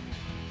now.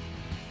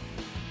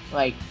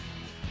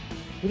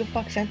 Who the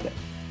fuck sent it?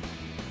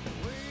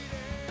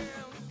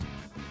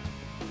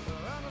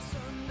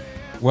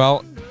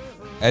 Well,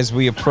 as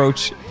we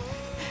approach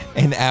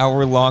an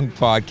hour-long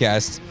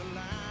podcast,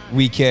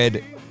 we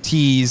could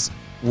tease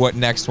what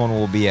next one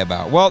will be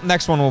about. Well,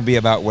 next one will be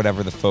about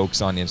whatever the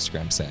folks on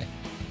Instagram say.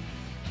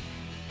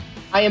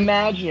 I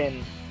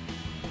imagine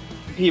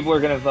people are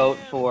going to vote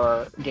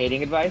for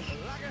dating advice.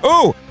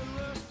 Oh,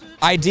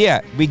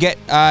 idea. We get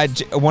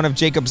one of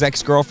Jacob's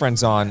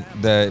ex-girlfriends on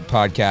the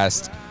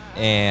podcast,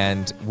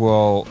 and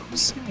we'll...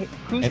 Who's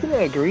going to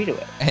agree to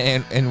it?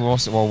 And we'll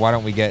say, well, why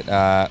don't we get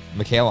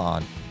Michaela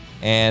on?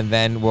 And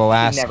then we'll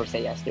ask... Never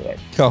say yes to it.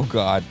 Oh,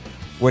 God.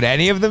 Would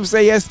any of them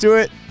say yes to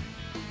it?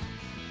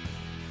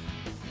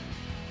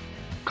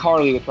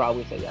 Carly would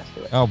probably say yes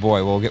to it. Oh,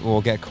 boy.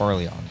 We'll get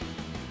Carly on.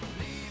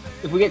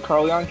 If we get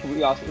Carly on, should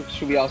we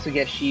also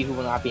get She Who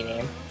Will Not Be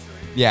Named?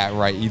 Yeah,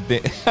 right. You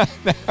think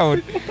that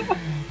would...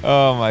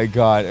 Oh, my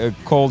God. A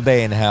cold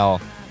day in hell.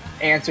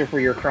 Answer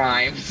for your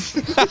crimes.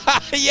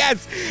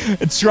 Yes!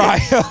 A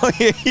trial.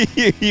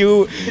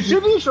 It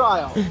should be a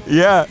trial.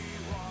 Yeah.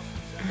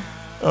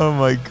 Oh,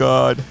 my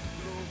God.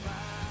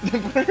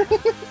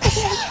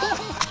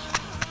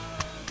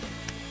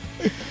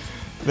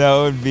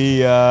 That would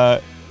be...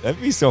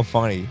 that'd be so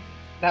funny.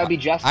 That would be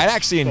justice. I'd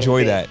actually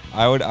enjoy that.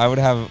 I would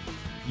have...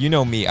 You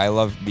know me. I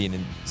love being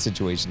in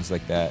situations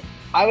like that.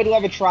 I would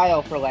love a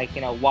trial for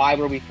why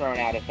were we thrown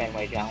out of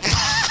Fenway John?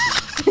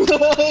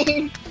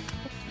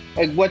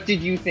 What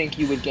did you think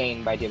you would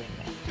gain by doing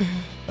that?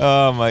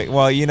 Oh my!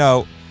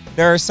 Well,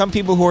 there are some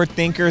people who are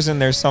thinkers,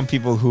 and there's some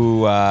people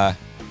who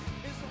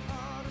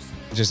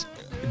just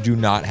do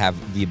not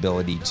have the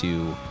ability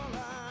to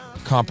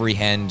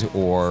comprehend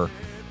or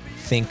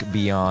think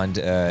beyond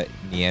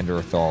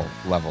Neanderthal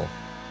level.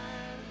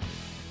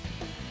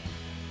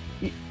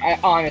 I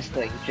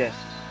honestly just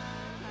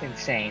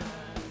insane.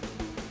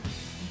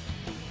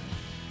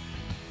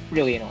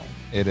 Really annoying.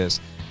 It is.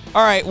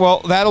 All right, well,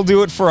 that'll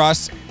do it for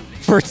us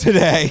for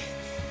today.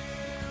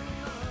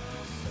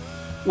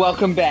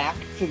 Welcome back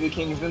to the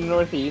Kings in the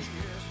Northeast.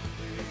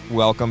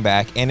 Welcome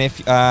back. And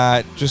if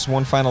just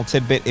one final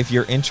tidbit, if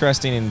you're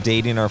interested in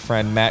dating our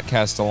friend Matt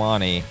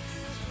Castellani,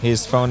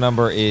 his phone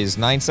number is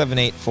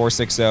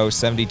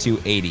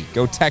 978-460-7280.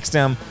 Go text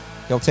him.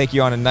 He'll take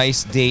you on a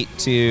nice date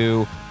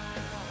to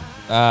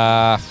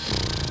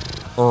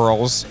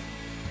Earl's.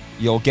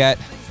 You'll get...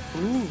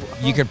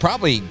 You could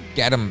probably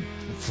get him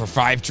for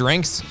 5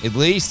 drinks, at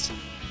least.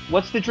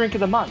 What's the drink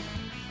of the month?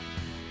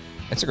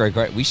 That's a great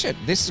question.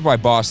 This is why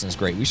Boston's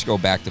great. We should go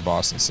back to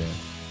Boston soon.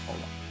 Hold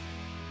on.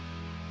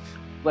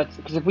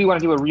 because if we want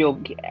to do a real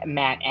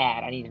Matt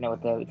ad, I need to know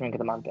what the drink of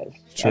the month is.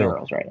 True. At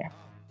Earl's right now.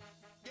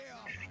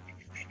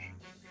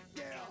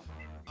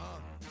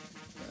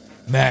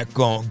 Matt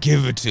gonna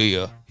give it to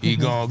you. He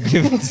gonna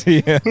give it to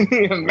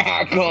you.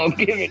 Matt gonna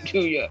give it to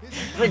you.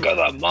 Drink of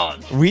the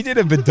month. We did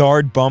a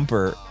Bedard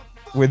bumper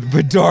with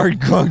Bedard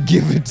gonna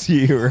give it to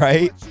you,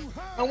 right?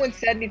 No one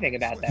said anything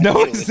about that. No too.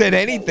 one It's said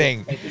just-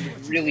 anything.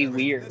 It's really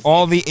weird.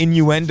 All the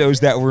innuendos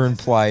that were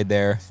implied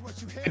there.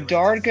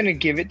 Bedard gonna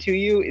give it to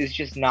you is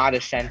just not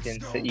a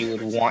sentence that you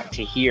would want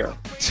to hear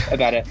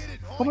about it.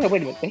 Oh, wait a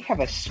minute. They have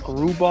a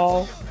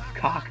screwball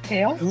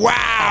cocktail?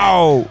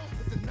 Wow.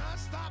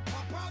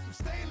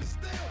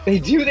 They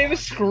do. They have a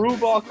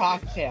screwball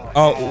cocktail.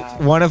 Oh,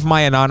 one of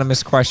my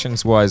anonymous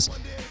questions was,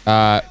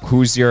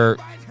 who's what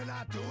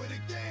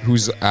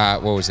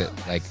was it?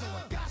 Like,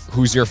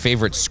 who's your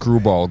favorite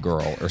screwball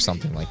girl or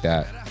something like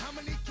that?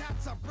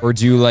 Or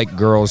do you like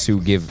girls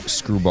who give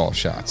screwball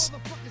shots?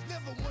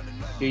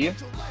 Do you?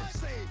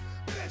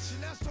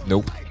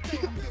 Nope.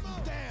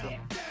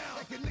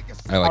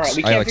 I All like. right,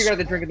 we I can't like. figure out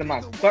the drink of the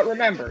month. But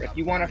remember, if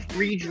you want a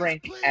free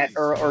drink at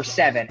Earl or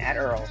 7 at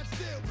Earl,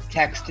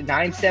 text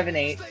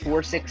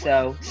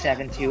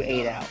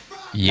 978-460-7280.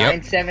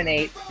 Yep.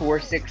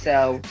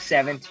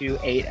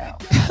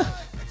 978-460-7280.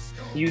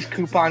 Use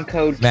coupon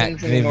code Matt,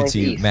 Kings in the give it to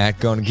you. Northeast. Matt,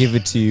 gonna give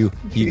it to you.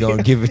 He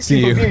gonna give it to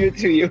He'll you. give it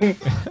to you.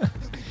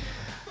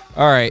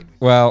 All right.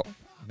 Well,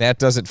 that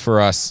does it for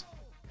us.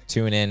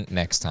 Tune in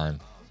next time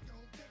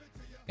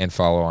and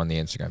follow on the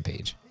Instagram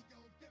page.